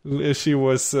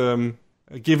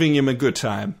giving him a good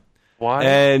time. Why?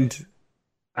 And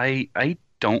I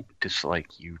don't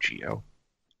dislike Yu-Gi-Oh.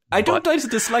 I don't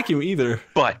dislike him either.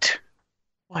 But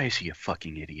why is he a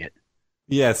fucking idiot?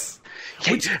 Yes.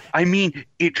 I mean,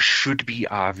 it should be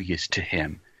obvious to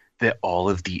him that all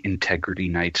of the Integrity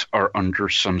Knights are under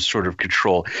some sort of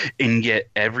control, and yet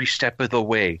every step of the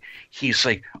way, he's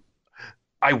like,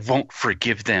 I won't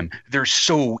forgive them. They're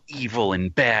so evil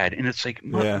and bad. And it's like,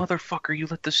 motherfucker, you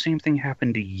let the same thing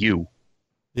happen to you.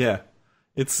 Yeah.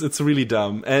 It's really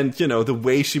dumb. And, the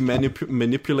way she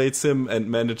manipulates him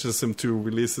and manages him to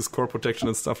release his core protection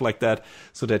and stuff like that,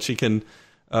 so that she can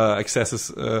access his,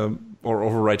 or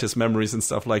overwrite his memories and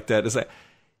stuff like that, is like,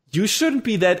 you shouldn't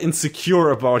be that insecure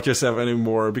about yourself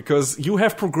anymore, because you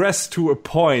have progressed to a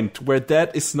point where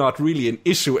that is not really an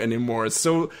issue anymore.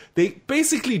 So they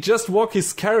basically just walk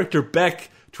his character back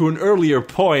to an earlier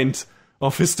point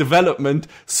of his development,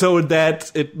 so that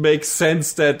it makes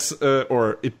sense that,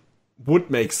 or it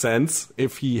would make sense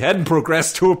if he hadn't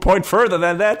progressed to a point further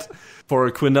than that,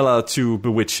 for Quinella to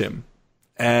bewitch him.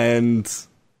 And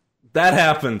that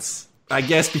happens. I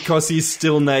guess because he's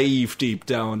still naive deep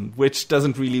down, which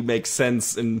doesn't really make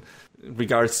sense in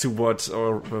regards to what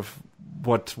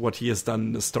he has done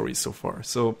in the story so far.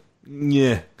 So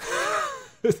yeah,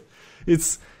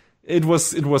 it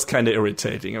was kind of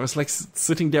irritating. I was like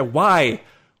sitting there, why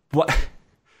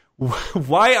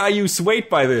are you swayed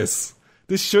by this?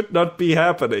 This should not be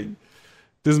happening.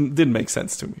 Didn't make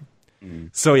sense to me.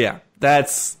 So yeah,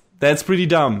 that's pretty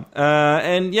dumb.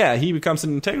 And yeah, he becomes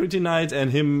an Integrity Knight, and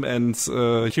him and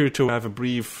Kirito have a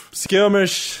brief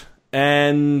skirmish.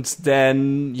 And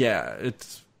then, yeah,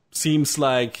 it seems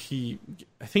like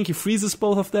I think he freezes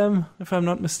both of them, if I'm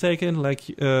not mistaken. Like,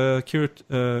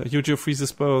 Yuji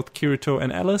freezes both Kirito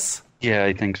and Alice. Yeah,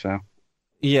 I think so.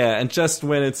 Yeah, and just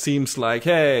when it seems like,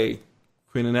 hey,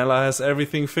 Quinella has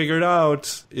everything figured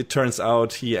out, it turns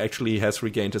out he actually has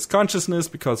regained his consciousness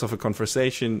because of a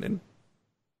conversation,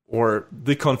 or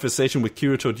the conversation with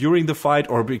Kirito during the fight,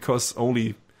 or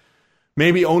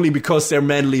maybe only because their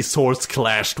manly swords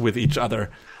clashed with each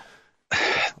other.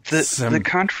 The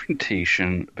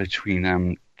confrontation between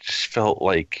them just felt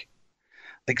like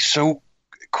so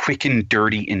quick and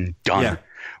dirty and done. Yeah.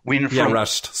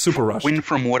 Rushed, super rushed. When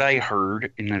from what I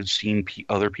heard and I've seen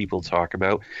other people talk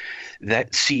about,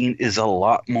 that scene is a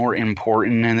lot more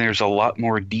important, and there's a lot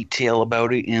more detail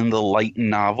about it in the light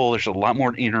novel. There's a lot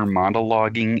more inner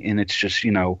monologuing, and it's just,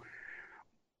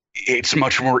 it's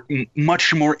much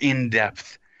more in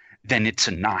depth than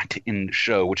it's not in the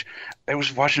show. Which I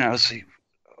was watching, I was like,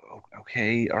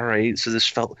 okay, all right. So this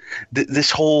felt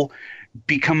this whole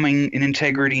becoming an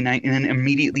Integrity Knight and then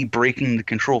immediately breaking the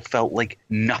control felt like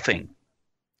nothing.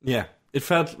 Yeah, it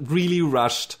felt really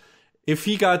rushed. If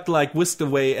he got whisked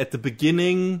away at the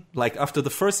beginning, after the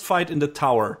first fight in the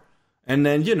tower, and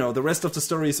then the rest of the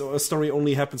story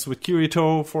only happens with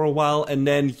Kirito for a while, and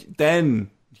then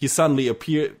he suddenly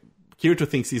appears. Kirito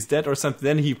thinks he's dead or something,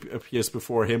 then he appears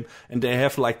before him, and they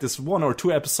have this 1 or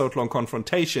 2 episode long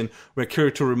confrontation where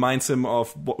Kirito reminds him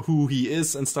of who he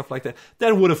is and stuff like that.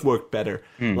 That would have worked better.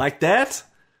 Like that,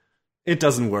 It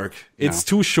doesn't work. It's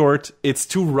No. too short. It's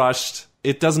too rushed.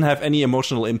 It doesn't have any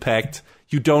emotional impact.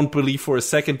 You don't believe for a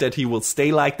second that he will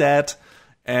stay like that.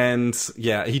 And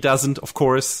yeah, he doesn't, of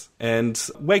course, and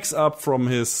wakes up from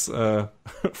his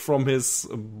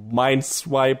mind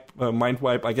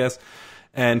wipe, I guess,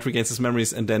 and regains his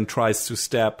memories, and then tries to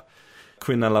stab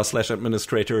Quinella /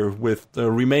 administrator with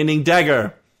the remaining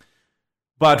dagger.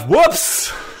 But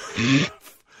whoops!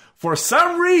 For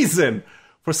some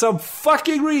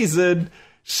fucking reason,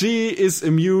 she is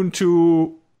immune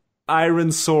to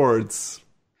iron swords.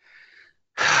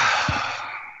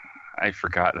 I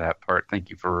forgot that part. Thank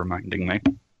you for reminding me.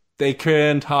 They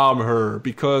can't harm her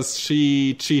because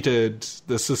she cheated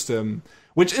the system,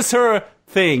 which is her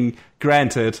thing,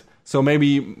 granted. So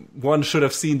maybe one should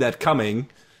have seen that coming.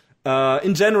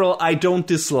 In general, I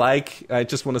just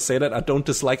want to say that, I don't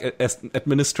dislike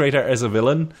Administrator as a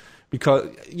villain. Because,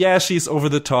 yeah, she's over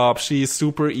the top, she's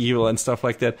super evil and stuff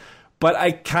like that. But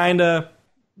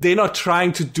they're not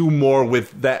trying to do more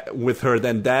with her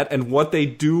than that. And what they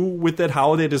do with that,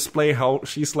 how they display how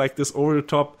she's like this over the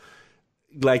top,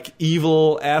 like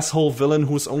evil asshole villain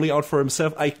who's only out for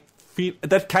himself, I feel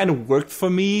that kind of worked for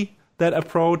me, that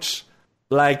approach.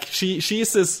 Like, she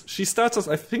starts as,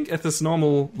 I think, as this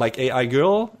normal, like, AI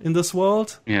girl in this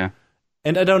world. Yeah.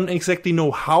 And I don't exactly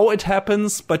know how it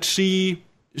happens, but she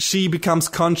becomes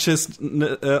conscious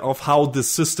of how the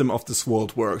system of this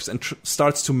world works and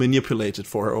starts to manipulate it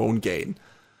for her own gain.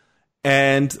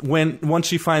 And once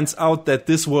she finds out that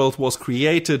this world was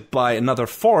created by another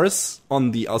force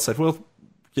on the outside world,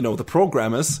 the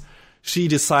programmers, she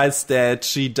decides that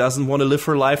she doesn't want to live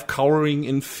her life cowering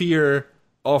in fear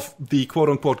of the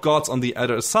quote-unquote gods on the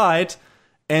other side,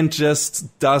 and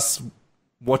just does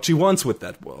what she wants with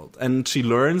that world. And she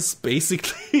learns,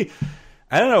 basically,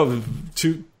 I don't know,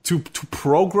 to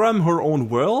program her own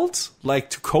world, like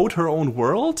to code her own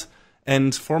world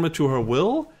and form it to her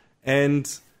will.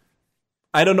 And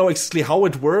I don't know exactly how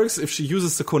it works, if she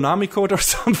uses the Konami code or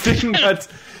something,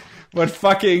 but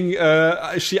fucking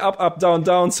she up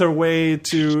downs her way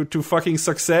to fucking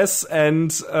success.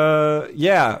 And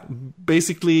yeah,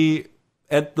 basically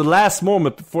at the last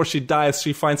moment before she dies,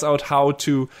 she finds out how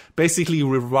to basically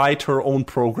rewrite her own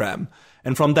program.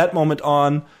 And from that moment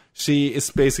on, she is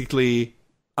basically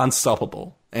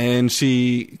unstoppable. And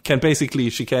she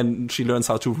learns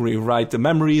how to rewrite the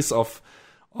memories of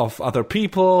other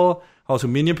people, how to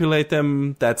manipulate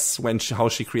them. That's how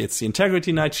she creates the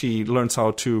Integrity Knight. She learns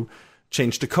how to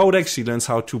change the codex. She learns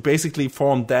how to basically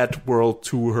form that world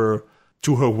to her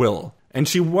will. And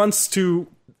she wants to,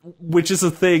 which is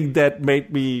a thing that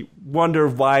made me wonder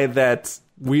why that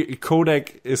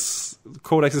codex is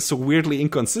so weirdly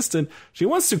inconsistent. She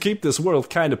wants to keep this world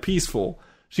kind of peaceful.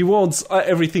 She wants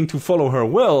everything to follow her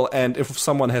will, and if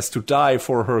someone has to die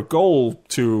for her goal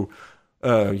to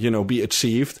be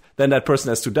achieved, then that person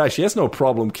has to die. She has no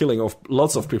problem killing off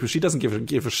lots of people. She doesn't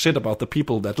give a shit about the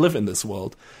people that live in this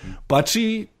world. But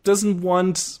she doesn't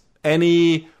want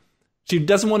to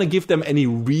give them any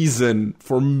reason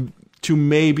to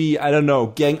maybe, I don't know,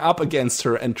 gang up against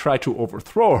her and try to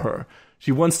overthrow her.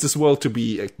 She wants this world to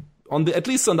be, at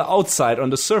least on the outside, on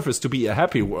the surface, to be a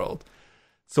happy world.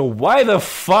 So why the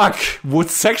fuck would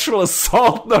sexual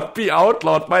assault not be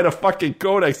outlawed by the fucking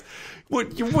codex?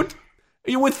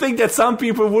 You would think that some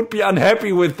people would be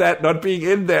unhappy with that not being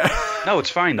in there. No, it's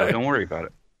fine though. Don't worry about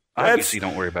it. Obviously,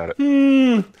 don't worry about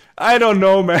it. I don't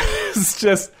know, man. It's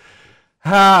just,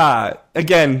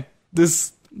 again,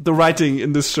 the writing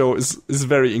in this show is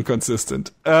very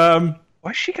inconsistent.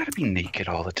 Why she gotta be naked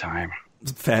all the time?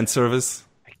 Fan service.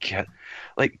 I get,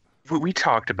 like, we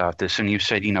talked about this, and you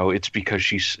said,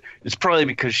 it's probably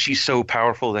because she's so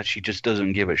powerful that she just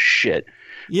doesn't give a shit.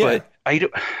 Yeah. But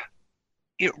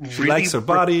she really likes her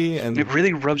body, and it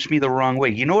really rubs me the wrong way.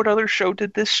 You know what other show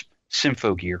did this?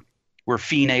 Symphogear, where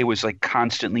Fine was like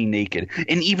constantly naked,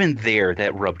 and even there,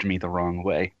 that rubbed me the wrong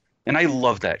way. And I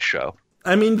love that show.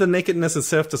 I mean, the nakedness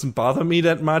itself doesn't bother me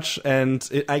that much, and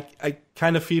I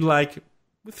kind of feel like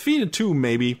with Fine too,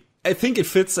 maybe. I think it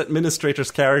fits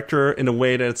Administrator's character in a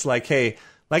way that it's like, hey,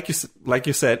 like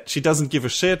you said, she doesn't give a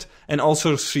shit, and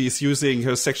also she's using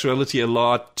her sexuality a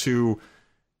lot to,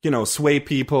 sway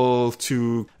people,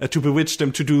 to bewitch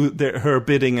them, to do her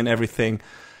bidding and everything.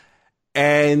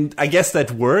 And I guess that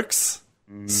works.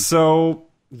 So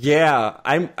yeah,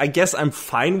 I guess I'm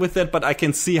fine with it, but I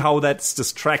can see how that's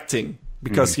distracting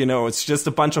because it's just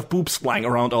a bunch of boobs flying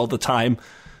around all the time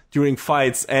during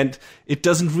fights, and it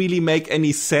doesn't really make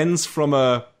any sense from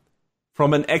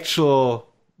an actual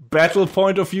battle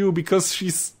point of view, because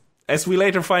she's, as we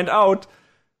later find out,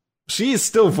 she is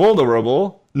still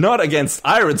vulnerable. not against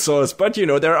iron swords, but,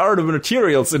 there are the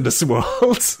materials in this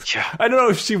world. Yeah. I don't know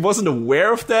if she wasn't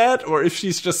aware of that, or if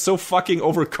she's just so fucking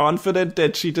overconfident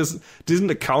that she didn't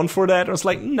account for that. It was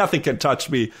like, nothing can touch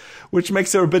me, which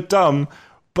makes her a bit dumb.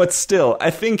 But still, I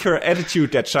think her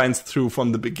attitude that shines through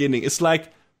from the beginning is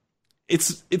like,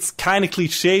 it's kind of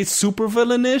cliche, super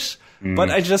villainish, but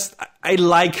I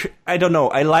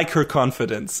like her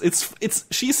confidence.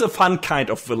 She's a fun kind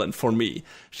of villain for me.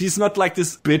 She's not like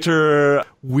this bitter,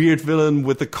 weird villain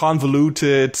with a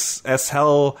convoluted as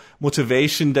hell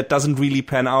motivation that doesn't really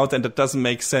pan out and that doesn't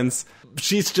make sense.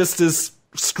 She's just this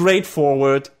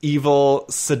straightforward, evil,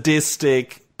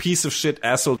 sadistic piece of shit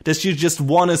asshole that you just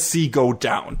want to see go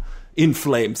down in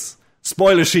flames.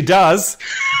 Spoiler, she does.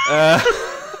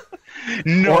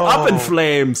 No. Or up in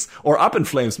flames. Or up in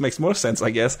flames makes more sense, I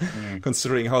guess,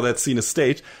 considering how that scene is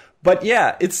staged. But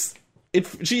yeah,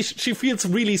 she feels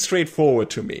really straightforward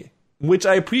to me, which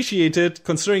I appreciated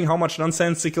considering how much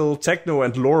nonsensical techno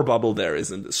and lore bubble there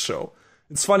is in this show.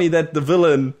 It's funny that the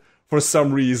villain, for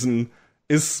some reason,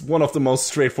 is one of the most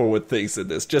straightforward things in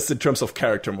this, just in terms of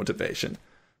character motivation.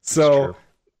 So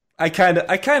I kind of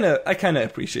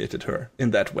appreciated her in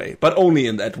that way, but only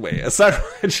in that way. Aside,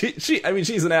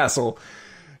 she's an asshole.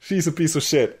 She's a piece of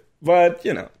shit, but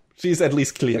she's at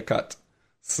least clear cut.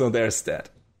 So there's that.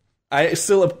 I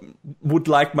still would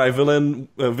like my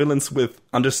villains with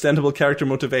understandable character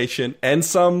motivation and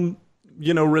some,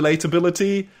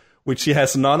 relatability, which she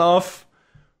has none of.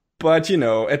 But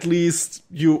at least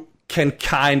you can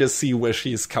kind of see where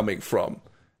she's coming from,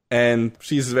 and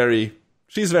she's very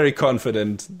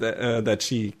confident that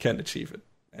she can achieve it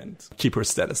and keep her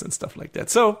status and stuff like that.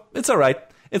 So it's all right.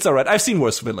 It's all right. I've seen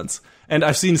worse villains, and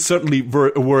I've seen certainly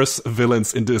worse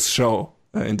villains in this show,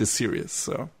 in this series.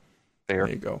 So there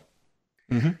you go.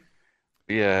 Mm-hmm.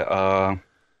 Yeah.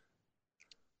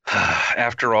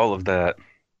 After all of that,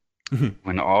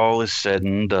 when all is said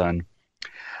and done,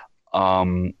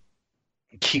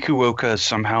 Kikuoka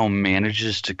somehow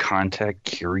manages to contact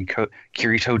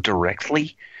Kirito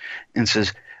directly and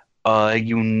says,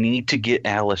 you need to get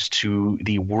Alice to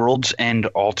the World's End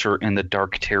altar in the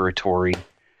Dark Territory.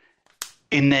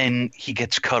 And then he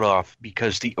gets cut off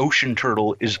because the ocean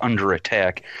turtle is under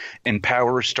attack and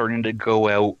power is starting to go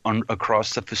out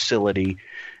across the facility.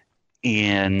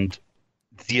 And,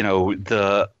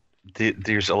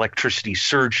 there's electricity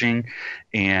surging,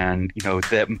 and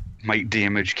that might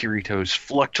damage Kirito's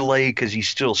fluctolay because he's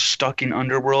still stuck in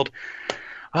Underworld.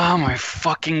 Oh my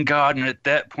fucking god! And at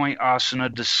that point,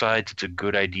 Asuna decides it's a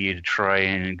good idea to try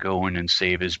and go in and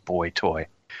save his boy toy.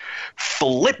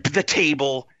 Flip the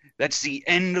table. That's the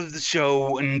end of the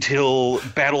show until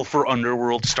Battle for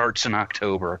Underworld starts in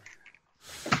October.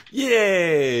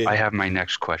 Yay! I have my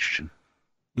next question.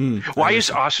 Why is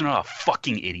Asuna a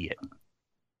fucking idiot?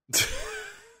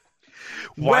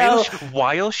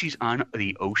 While she's on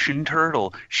the ocean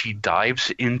turtle, she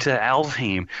dives into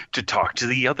Alfheim to talk to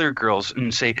the other girls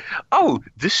and say, "Oh,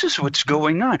 this is what's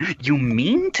going on. You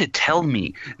mean to tell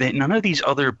me that none of these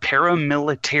other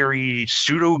paramilitary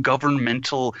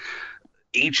pseudo-governmental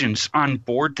agents on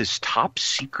board this top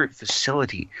secret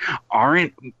facility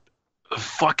aren't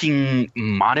fucking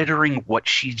monitoring what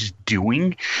she's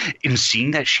doing and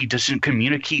seeing that she doesn't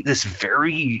communicate this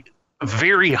very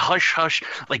hush-hush,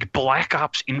 like Black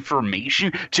Ops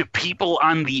information to people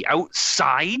on the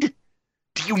outside?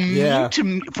 Do you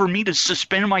mean for me to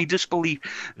suspend my disbelief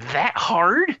that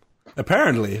hard?"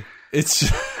 Apparently.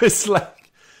 It's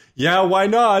like, yeah, why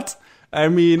not? I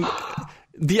mean,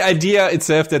 the idea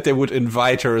itself that they would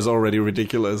invite her is already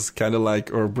ridiculous, kind of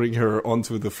like, or bring her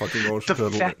onto the fucking ocean turtle.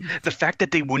 The fact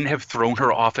that they wouldn't have thrown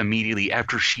her off immediately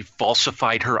after she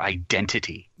falsified her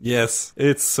identity. Yes,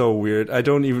 it's so weird. I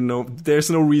don't even know.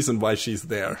 There's no reason why she's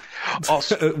there.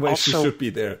 She should be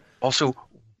there. Also,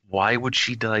 why would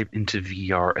she dive into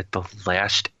VR at the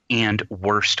last and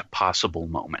worst possible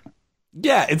moment?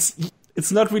 Yeah,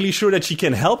 it's not really sure that she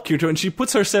can help Kirito, and she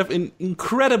puts herself in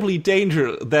incredibly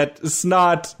danger that is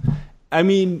not... I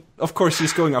mean, of course,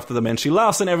 she's going after the man she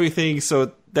loves and everything,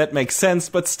 so that makes sense,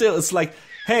 but still, it's like,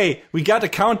 hey, we got a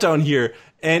countdown here,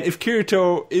 and if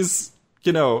Kirito is,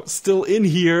 still in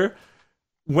here,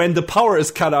 when the power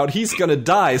is cut out, he's gonna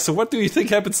die, so what do you think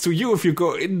happens to you if you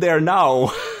go in there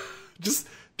now? Just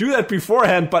do that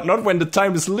beforehand, but not when the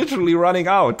time is literally running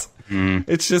out.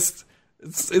 It's just...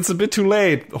 It's a bit too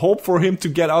late. Hope for him to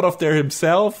get out of there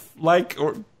himself,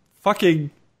 or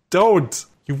fucking don't.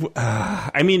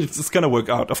 I mean, it's gonna work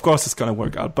out. Of course, it's gonna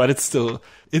work out, but it's a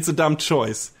dumb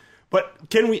choice. But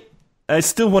I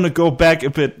still want to go back a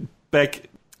bit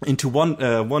into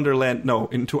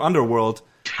into Underworld.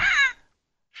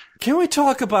 Can we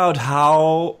talk about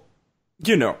how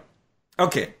you know,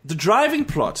 okay, the driving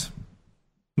plot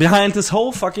behind this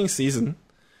whole fucking season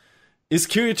is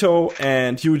Kirito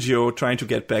and Yu-Gi-Oh! Trying to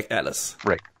get back Alice.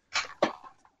 Right.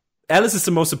 Alice is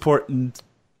the most important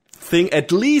thing,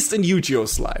 at least in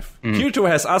Yu-Gi-Oh's life. Kirito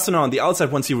has Asuna on the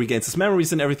outside once he regains his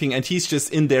memories and everything, and he's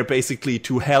just in there basically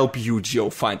to help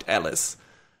Yu-Gi-Oh find Alice.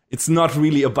 It's not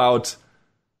really about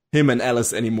him and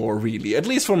Alice anymore, really. At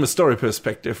least from a story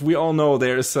perspective. We all know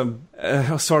there is some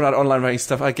Sword Art Online writing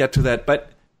stuff, I'll get to that.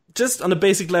 But just on a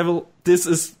basic level, this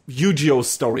is Yu-Gi-Oh's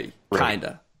story,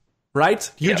 kinda.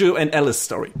 Right? Yu-Gi-Oh and Alice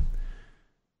story.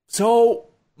 So,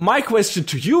 my question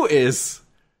to you is,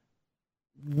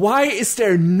 why is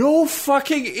there no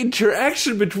fucking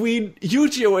interaction between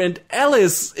Yu-Gi-Oh and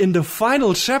Alice in the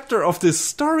final chapter of this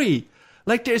story?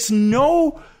 Like, there's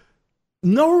no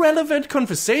relevant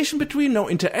conversation between, no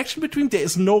interaction between, there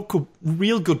is no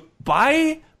real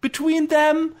goodbye between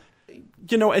them.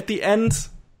 You know, at the end,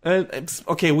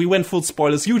 okay, we went full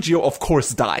spoilers. Yu-Gi-Oh, of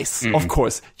course, dies. Of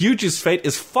course. Yuji's fate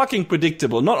is fucking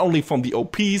predictable, not only from the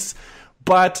OPs,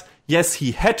 but yes,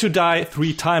 he had to die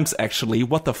 3 times, actually.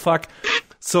 What the fuck?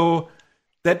 So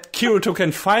that Kirito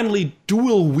can finally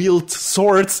dual wield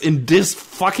swords in this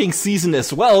fucking season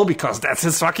as well, because that's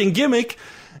his fucking gimmick,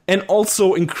 and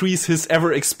also increase his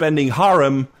ever expanding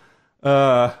harem,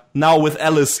 now with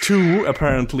Alice too,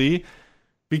 apparently,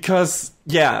 because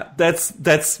yeah,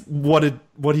 that's what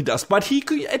he does. But he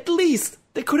could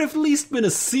there could have at least been a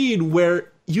scene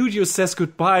where Yu-Gi-Oh says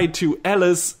goodbye to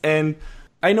Alice, and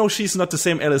I know she's not the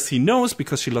same Alice he knows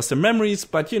because she lost her memories,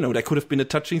 but, you know, there could have been a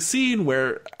touching scene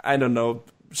where, I don't know,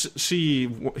 he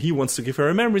wants to give her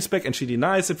her memories back and she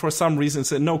denies it for some reason,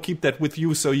 said, no, keep that with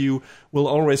you so you will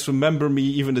always remember me,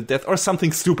 even at death, or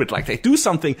something stupid like that. Do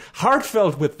something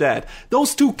heartfelt with that.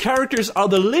 Those 2 characters are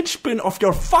the linchpin of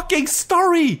your fucking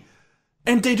story,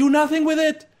 and they do nothing with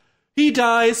it. He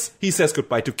dies, he says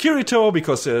goodbye to Kirito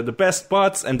because they're the best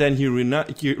buds, and then he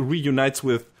reunites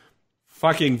with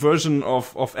fucking version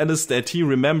of Alice that he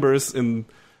remembers in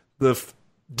the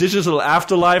digital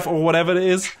afterlife or whatever it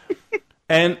is.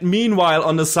 And meanwhile,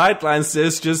 on the sidelines,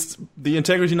 there's just the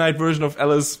Integrity Knight version of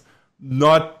Alice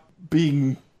not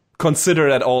being considered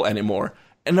at all anymore.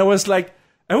 And I was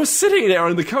sitting there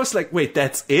on the couch like, wait,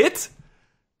 that's it?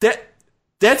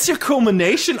 That's your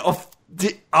culmination of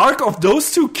the arc of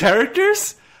those 2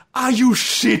 characters? Are you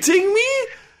shitting me?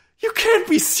 You can't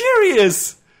be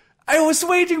serious. I was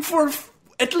waiting for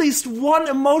at least one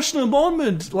emotional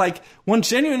moment, like one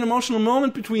genuine emotional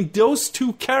moment between those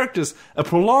 2 characters, a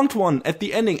prolonged one at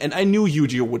the ending, and I knew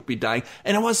Yu-Gi-Oh would be dying,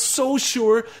 and I was so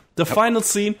sure the final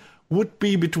scene would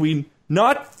be between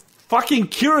not fucking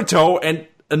Kirito and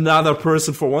another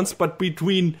person for once, but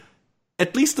between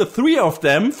at least the 3 of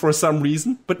them for some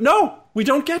reason. But no, we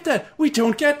don't get that.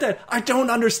 I don't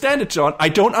understand it, John. I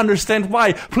don't understand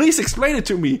why. Please explain it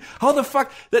to me. How the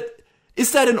fuck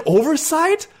is that an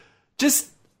oversight? Just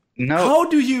no. How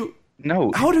do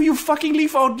you fucking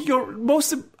leave out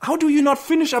how do you not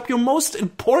finish up your most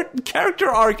important character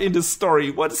arc in this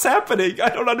story? What's happening? I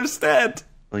don't understand.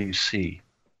 Well, you see,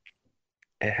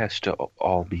 it has to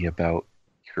all be about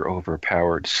your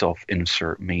overpowered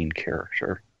self-insert main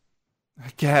character. I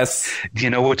guess. Do you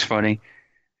know what's funny?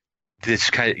 This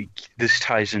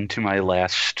ties into my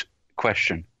last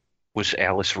question. Was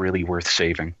Alice really worth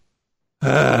saving?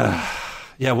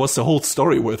 Yeah, what's the whole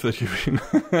story worth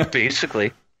it?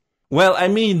 Basically. Well, I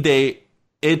mean,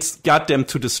 it's got them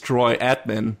to destroy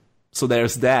admin, so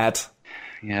there's that.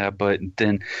 Yeah, but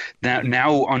then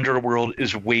now Underworld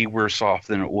is way worse off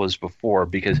than it was before,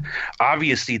 because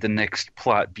obviously the next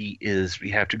plot beat is we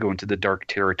have to go into the dark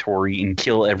territory and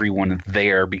kill everyone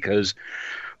there because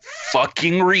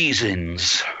fucking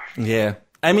reasons. Yeah,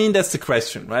 I mean, that's the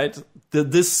question, right?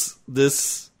 This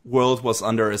world was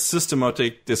under a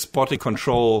systematic, despotic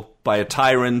control by a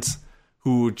tyrant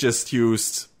who just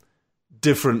used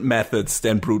different methods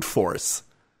than brute force.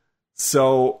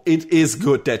 So it is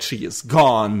good that she is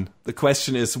gone. The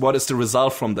question is, what is the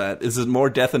result from that? Is it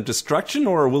more death and destruction,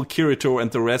 or will Kirito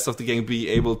and the rest of the gang be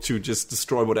able to just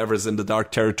destroy whatever is in the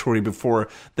dark territory before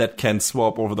that can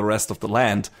swap over the rest of the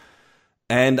land?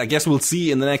 And I guess we'll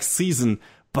see in the next season.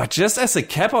 But just as a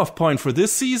cap-off point for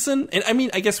this season, and I mean,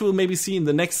 I guess we'll maybe see in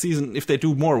the next season if they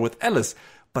do more with Alice,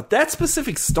 but that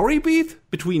specific story beat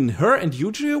between her and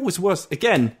Yu-Gi-Oh was,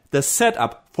 again, the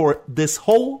setup for this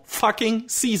whole fucking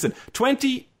season.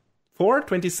 24,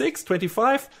 26,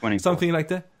 25, 24. Something like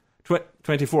that.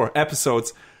 24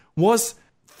 episodes was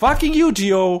fucking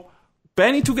Yu-Gi-Oh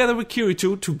banding together with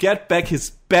Kirito to get back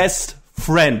his best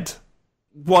friend.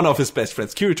 One of his best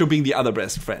friends, Kirito being the other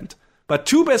best friend. But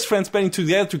 2 best friends banding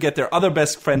together to get their other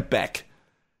best friend back.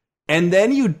 and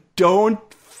then you don't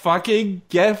fucking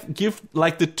give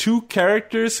like the two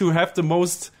characters who have the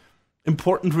most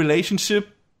important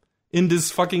relationship in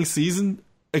this fucking season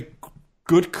a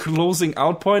good closing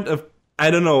out point of,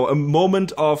 I don't know, a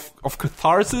moment of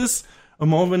catharsis, a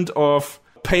moment of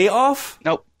payoff.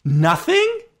 Nope.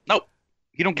 Nothing? Nope.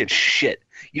 You don't get shit.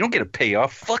 You don't get a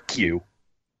payoff. Fuck you.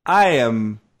 I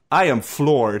am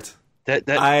floored.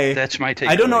 That's my take.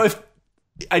 I don't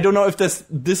know if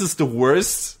this is the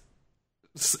worst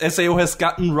SAO has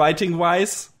gotten writing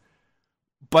wise,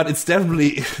 but it's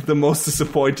definitely the most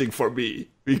disappointing for me,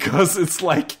 because it's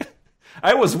like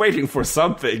I was waiting for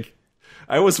something.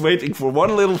 I was waiting for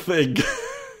one little thing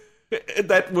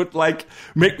that would like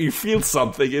make me feel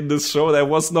something in this show that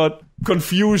was not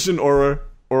confusion or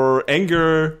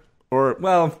anger or,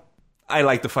 well, I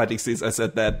like the fighting scenes, I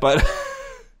said that, but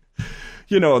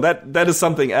you know, that is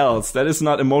something else. That is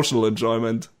not emotional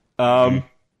enjoyment. And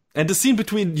the scene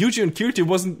between Yuji and Kirito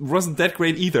wasn't that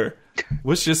great either. It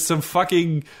was just some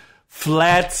fucking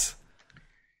flat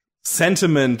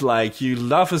sentiment, like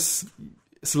love is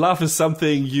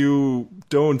something you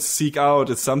don't seek out,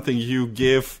 it's something you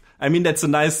give. I mean, that's a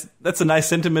nice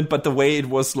sentiment, but the way it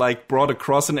was like brought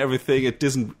across and everything, it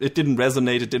didn't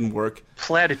resonate, it didn't work.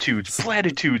 Platitudes.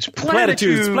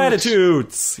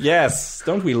 Yes,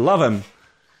 don't we love them?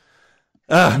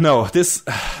 No,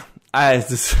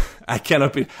 I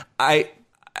cannot be. I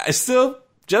still,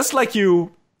 just like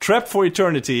you, trapped for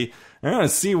eternity. I'm gonna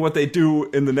see what they do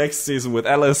in the next season with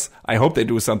Alice. I hope they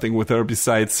do something with her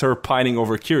besides her pining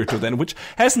over Kirito then, which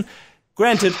hasn't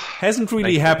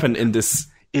really happened in this.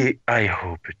 I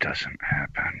hope it doesn't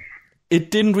happen.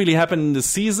 It didn't really happen in the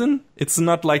season. It's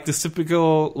not like the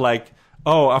typical, like,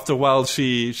 oh, after a while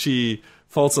she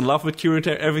falls in love with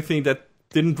Kirito, everything that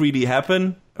didn't really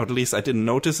happen, or at least I didn't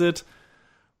notice it.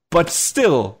 But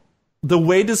still, the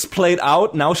way this played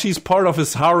out, now she's part of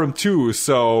his harem too,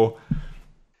 so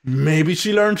maybe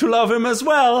she learned to love him as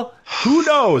well. Who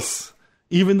knows?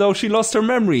 Even though she lost her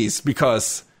memories,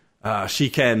 because she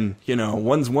can, you know,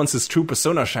 once his true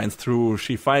persona shines through,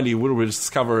 she finally will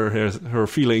discover her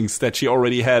feelings that she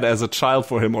already had as a child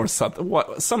for him or something.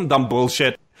 Some dumb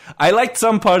bullshit. I liked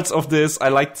some parts of this. I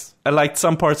liked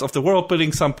some parts of the world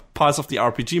building, some parts of the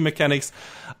RPG mechanics.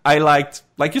 I liked,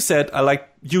 like you said, I liked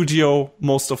Yu-Gi-Oh!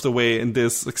 Most of the way in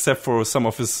this, except for some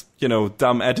of his, you know,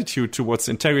 dumb attitude towards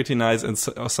Integrity Knights and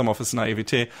some of his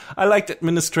naivete. I liked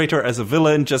Administrator as a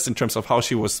villain, just in terms of how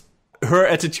she was, her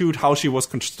attitude, how she was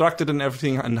constructed and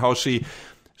everything, and how she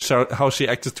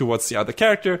acted towards the other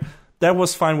character. That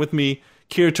was fine with me.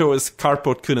 Kirito is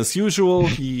cardboard kin as usual.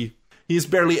 He's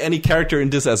barely any character in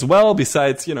this as well,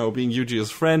 besides, you know, being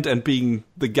Yuji's friend and being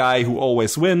the guy who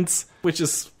always wins, which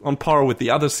is on par with the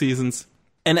other seasons.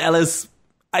 And Alice,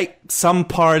 some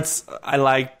parts I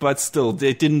liked, but still,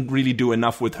 they didn't really do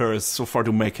enough with her so far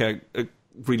to make her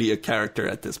really a character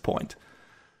at this point.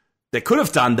 They could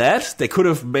have done that. They could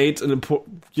have made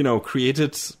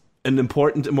created an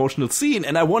important emotional scene,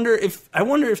 and I wonder if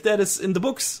that is in the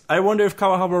books. I wonder if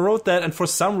Kawahara wrote that, and for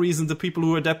some reason the people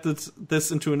who adapted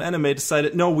this into an anime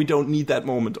decided, no, we don't need that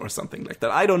moment or something like that.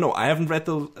 I don't know. I haven't read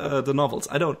the novels.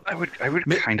 I don't. I would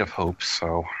kind of hope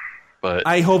so, but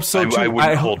I hope so too. I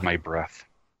wouldn't hold my breath.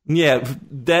 Yeah,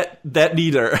 that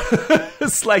neither.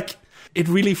 It's like, it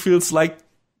really feels like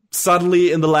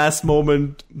suddenly in the last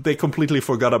moment they completely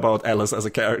forgot about Alice as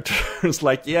a character. It's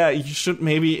like, yeah, you should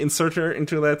maybe insert her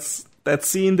into that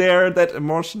scene there, that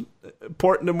important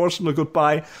emotional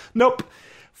goodbye. Nope,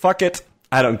 fuck it,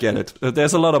 I don't get it.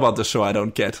 There's a lot about the show I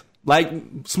don't get. Like,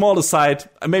 small aside,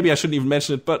 maybe I shouldn't even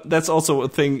mention it, but that's also a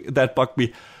thing that bugged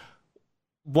me.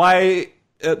 Why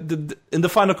in the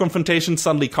final confrontation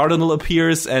suddenly Cardinal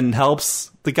appears and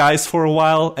helps the guys for a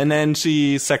while, and then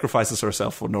she sacrifices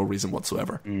herself for no reason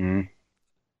whatsoever. Mm.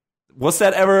 Was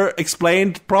that ever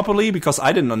explained properly? Because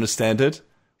I didn't understand it.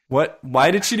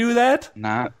 Why did she do that?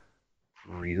 Not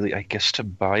really. I guess to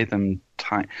buy them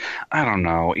time. I don't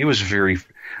know. It was very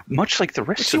much like the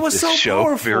rest of this show,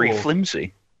 powerful. Very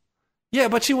flimsy. Yeah,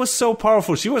 but she was so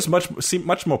powerful. She was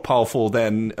much more powerful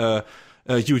than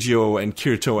Yu-Gi-Oh! And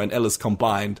Kirito and Alice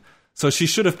combined. So she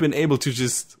should have been able to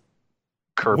just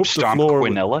curb stomp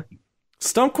Quinella.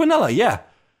 Stomp Quinella, yeah.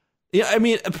 Yeah, I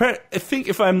mean, I think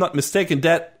if I'm not mistaken,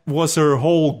 that was her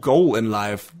whole goal in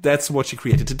life. That's what she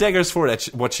created the daggers for.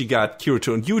 That's what she got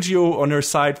Kirito and Yu-Gi-Oh! On her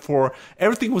side for.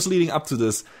 Everything was leading up to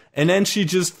this. And then she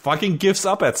just fucking gives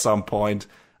up at some point.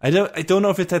 I don't know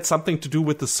if it had something to do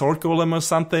with the sword golem or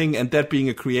something, and that being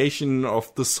a creation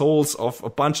of the souls of a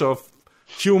bunch of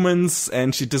humans,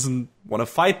 and she doesn't want to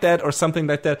fight that or something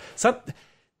like that.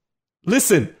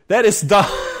 Listen, that is dumb.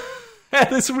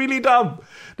 That is really dumb.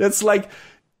 That's like,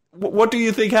 what do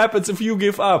you think happens if you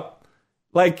give up?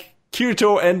 Like,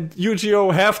 Kirito and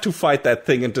Yu-Gi-Oh have to fight that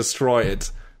thing and destroy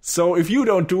it. So if you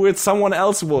don't do it, someone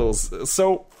else will.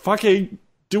 So fucking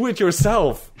do it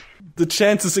yourself. The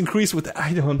chances increase with...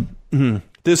 I don't...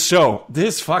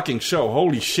 This fucking show,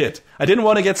 holy shit. I didn't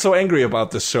want to get so angry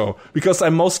about this show, because I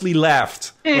mostly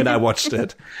laughed when I watched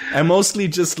it. I mostly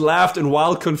just laughed in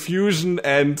wild confusion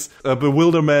and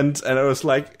bewilderment, and I was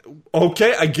like,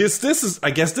 okay, I guess this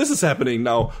is happening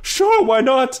now. Sure, why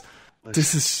not?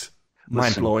 This is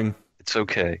mind-blowing. It's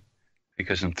okay,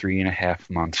 because in 3.5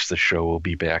 months the show will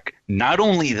be back. Not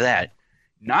only that,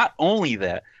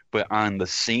 but on the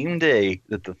same day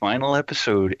that the final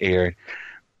episode aired,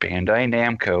 Bandai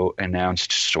Namco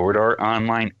announced Sword Art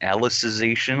Online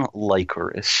Alicization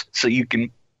Lycoris. So you can...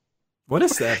 What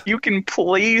is that? You can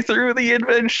play through the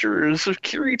adventures of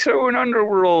Kirito and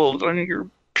Underworld on your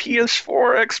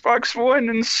PS4, Xbox One,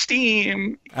 and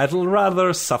Steam. I'd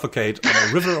rather suffocate on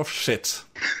a river of shit.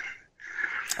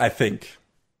 I think.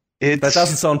 That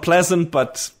doesn't sound pleasant,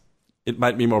 but it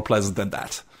might be more pleasant than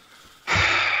that.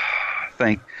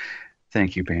 Thank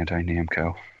you, Bandai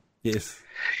Namco. Yes.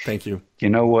 Thank you. You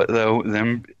know what, though?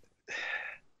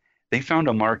 They found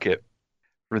a market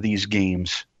for these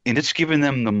games, and it's given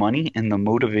them the money and the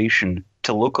motivation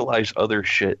to localize other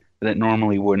shit that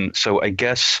normally wouldn't. So I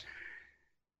guess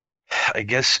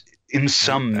in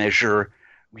some measure,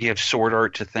 we have Sword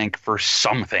Art to thank for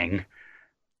something.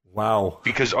 Wow.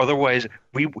 Because otherwise,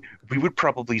 we would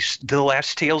probably... The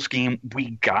last Tales game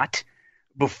we got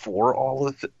before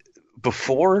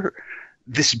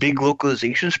this big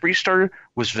localization spree started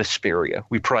was Vesperia.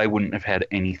 We probably wouldn't have had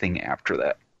anything after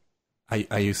that.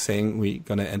 Are you saying we're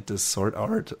gonna end this Sword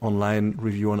Art Online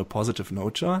review on a positive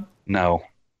note, John? No,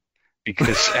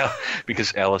 because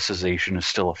Alicization is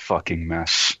still a fucking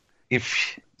mess.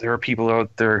 If there are people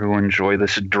out there who enjoy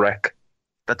this dreck,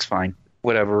 that's fine.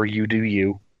 Whatever, you do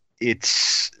you.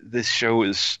 This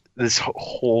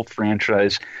whole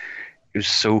franchise is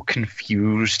so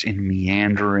confused and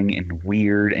meandering and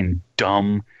weird and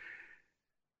dumb,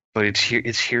 but it's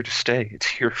here to stay. It's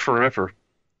here forever.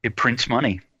 It prints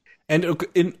money, and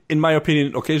in my opinion,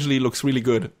 it occasionally looks really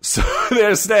good. So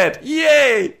there's that.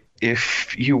 Yay!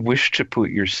 If you wish to put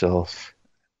yourself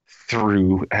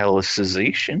through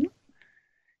Alicization,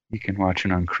 you can watch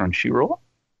it on Crunchyroll.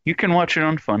 You can watch it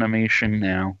on Funimation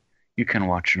now. You can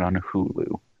watch it on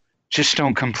Hulu. Just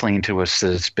don't complain to us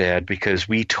that it's bad, because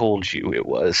we told you it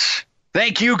was.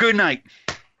 Thank you, good night.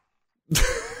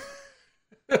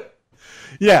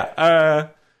 Yeah,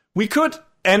 we could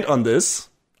end on this,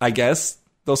 I guess.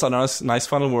 Those are nice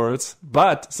final words.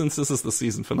 But since this is the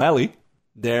season finale,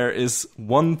 there is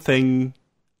one thing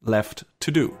left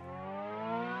to do.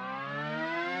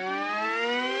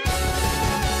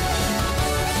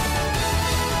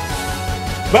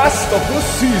 Best of the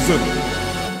season!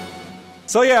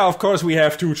 So yeah, of course we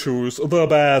have to choose the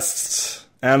best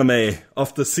anime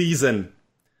of the season.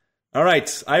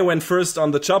 Alright, I went first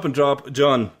on the chop and drop.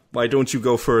 John, why don't you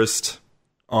go first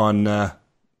on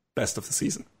best of the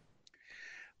season?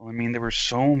 Well, I mean, there were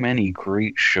so many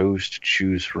great shows to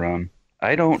choose from.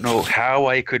 I don't know how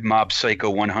I could Mob Psycho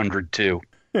 102.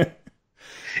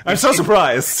 I'm so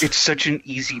surprised. It's such an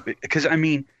easy... Because, I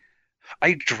mean...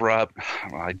 I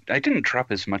didn't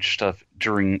drop as much stuff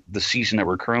during the season that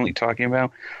we're currently talking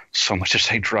about, so much as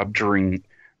I dropped during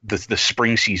the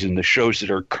spring season, the shows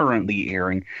that are currently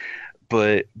airing.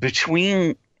 But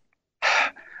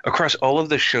across all of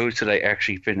the shows that I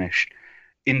actually finished,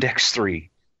 Index 3,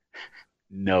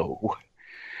 no.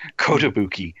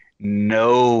 Kotobuki,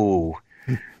 no.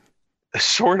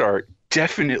 Sword Art,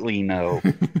 definitely no.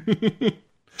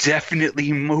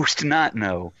 Definitely most not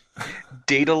no.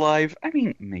 Data Live, I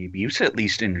mean, maybe it was at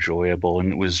least enjoyable,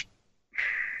 and it was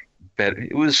better.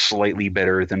 It was slightly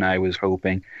better than I was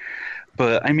hoping,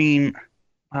 but I mean,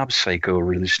 Mob Psycho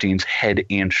really stands head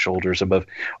and shoulders above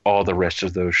all the rest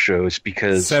of those shows,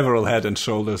 because several head and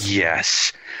shoulders.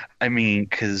 Yes, I mean,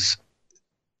 because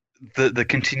the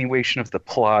continuation of the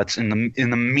plots and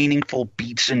the meaningful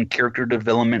beats and character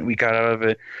development we got out of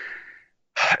it,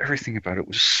 everything about it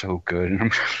was so good.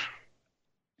 And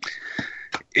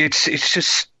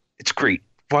it's great.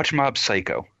 Watch Mob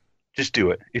Psycho. Just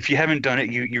do it. If you haven't done it,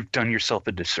 you've done yourself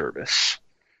a disservice.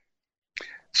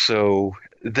 So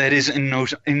that is in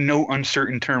no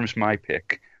uncertain terms my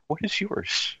pick. What is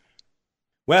yours?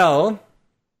 Well,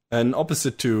 an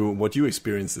opposite to what you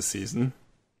experienced this season.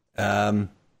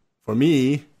 For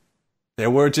me,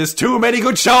 there were just too many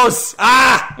good shows.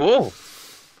 Ah! Whoa.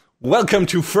 Welcome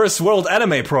to First World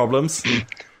Anime Problems.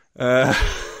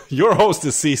 Your host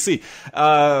is CC.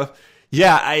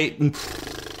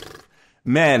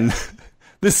 Man,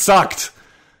 This sucked.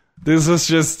 This was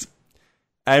just,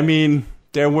 I mean,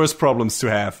 there are worse problems to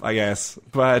have, I guess.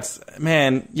 But,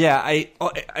 man, yeah, I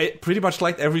pretty much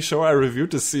liked every show I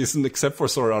reviewed this season except for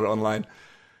Sword Art Online.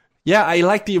 Yeah, I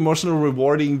like the emotional,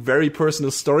 rewarding, very personal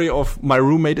story of My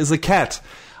Roommate is a Cat.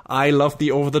 I love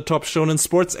the over-the-top shonen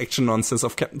sports action nonsense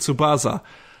of Captain Tsubasa.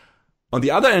 On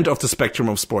the other end of the spectrum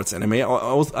of sports anime,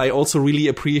 I also really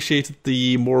appreciated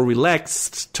the more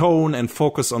relaxed tone and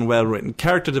focus on well-written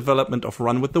character development of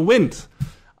Run with the Wind.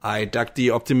 I dug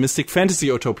the optimistic fantasy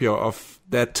utopia of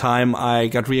that time I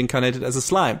got reincarnated as a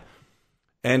slime.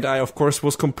 And I, of course,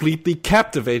 was completely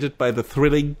captivated by the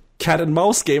thrilling cat and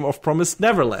mouse game of Promised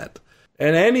Neverland.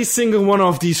 And any single one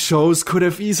of these shows could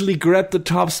have easily grabbed the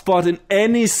top spot in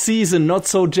any season not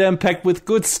so jam-packed with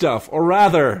good stuff. Or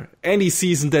rather, any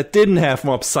season that didn't have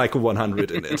Mob Psycho 100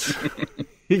 in it.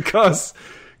 Because,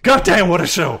 goddamn, what a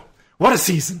show! What a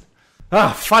season!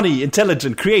 Funny,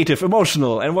 intelligent, creative,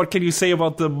 emotional. And what can you say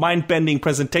about the mind-bending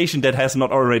presentation that has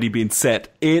not already been said?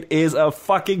 It is a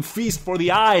fucking feast for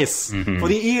the eyes, for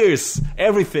the ears,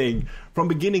 everything. From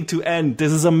beginning to end,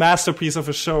 this is a masterpiece of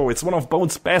a show. It's one of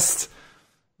Bone's best.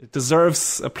 It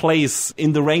deserves a place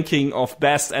in the ranking of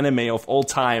best anime of all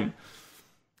time.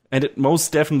 And it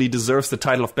most definitely deserves the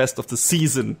title of best of the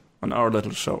season on our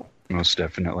little show. Most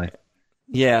definitely.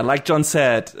 Yeah, like John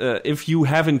said, if you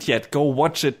haven't yet, go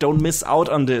watch it. Don't miss out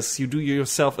on this. You do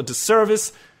yourself a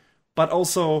disservice. But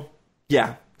also,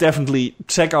 yeah, definitely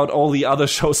check out all the other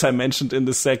shows I mentioned in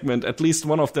this segment. At least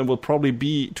one of them will probably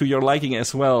be to your liking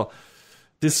as well.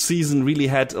 This season really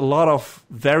had a lot of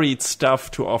varied stuff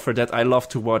to offer that I love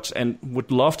to watch and would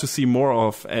love to see more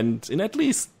of. And in at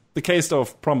least the case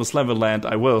of Promised Neverland,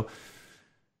 I will.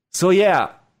 So yeah,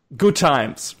 good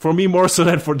times. For me, more so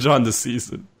than for John this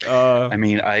season. I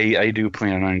mean, I do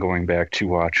plan on going back to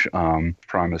watch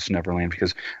Promised Neverland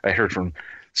because I heard from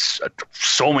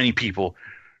so many people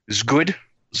it's good,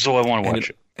 so I want to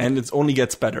watch it. And it only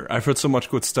gets better. I've heard so much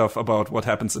good stuff about what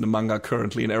happens in the manga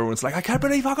currently, and everyone's like, I can't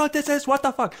believe how good this is, what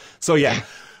the fuck? So yeah,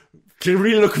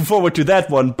 really looking forward to that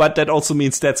one, but that also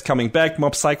means that's coming back.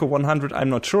 Mob Psycho 100, I'm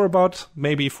not sure about,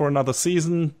 maybe for another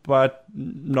season, but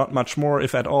not much more,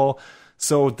 if at all.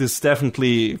 So this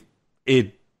definitely,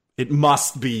 it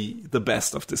must be the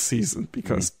best of this season,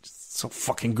 because it's so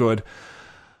fucking good.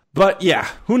 But yeah,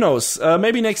 who knows?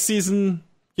 Maybe next season,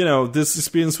 this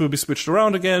experience will be switched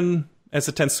around again. As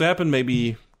it tends to happen,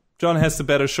 maybe John has the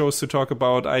better shows to talk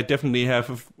about. I definitely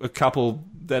have a couple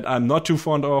that I'm not too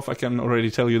fond of. I can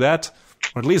already tell you that.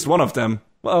 Or at least one of them.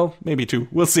 Well, maybe two.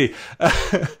 We'll see.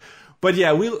 But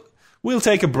yeah, we'll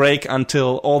take a break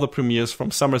until all the premieres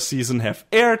from summer season have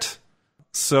aired.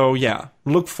 So yeah,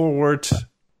 look forward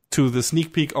to the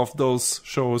sneak peek of those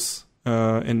shows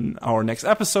in our next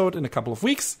episode in a couple of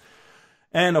weeks.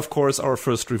 And of course, our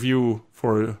first review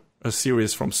for a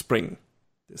series from spring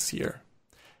this year.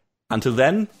 Until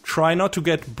then, try not to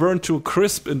get burnt to a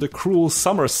crisp in the cruel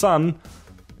summer sun,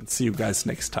 and see you guys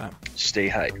next time. Stay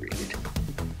hydrated.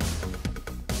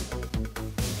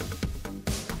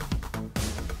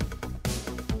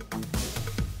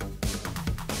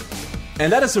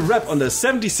 And that is a wrap on the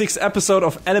 76th episode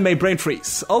of Anime Brain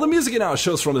Freeze. All the music in our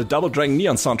show is from the Double Dragon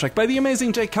Neon soundtrack by the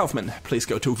amazing Jake Kaufman. Please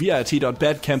go to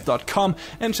vit.badcamp.com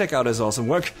and check out his awesome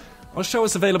work. Our show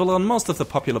is available on most of the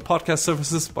popular podcast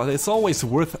services, but it's always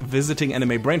worth visiting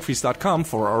animebrainfreeze.com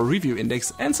for our review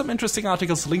index and some interesting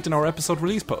articles linked in our episode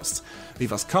release posts.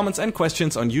 Leave us comments and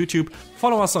questions on YouTube,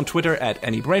 follow us on Twitter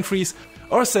 @AnyBrainFreeze,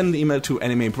 or send an email to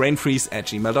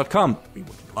animebrainfreeze@gmail.com. We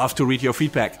would love to read your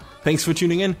feedback. Thanks for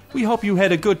tuning in, we hope you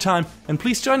had a good time, and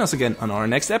please join us again on our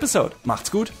next episode. Macht's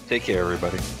gut. Take care,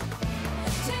 everybody.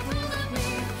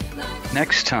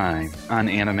 Next time on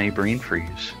Anime Brain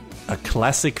Freeze. A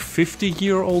classic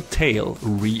 50-year-old tale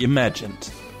reimagined.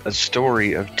 A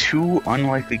story of two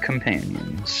unlikely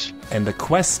companions. And a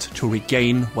quest to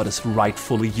regain what is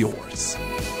rightfully yours.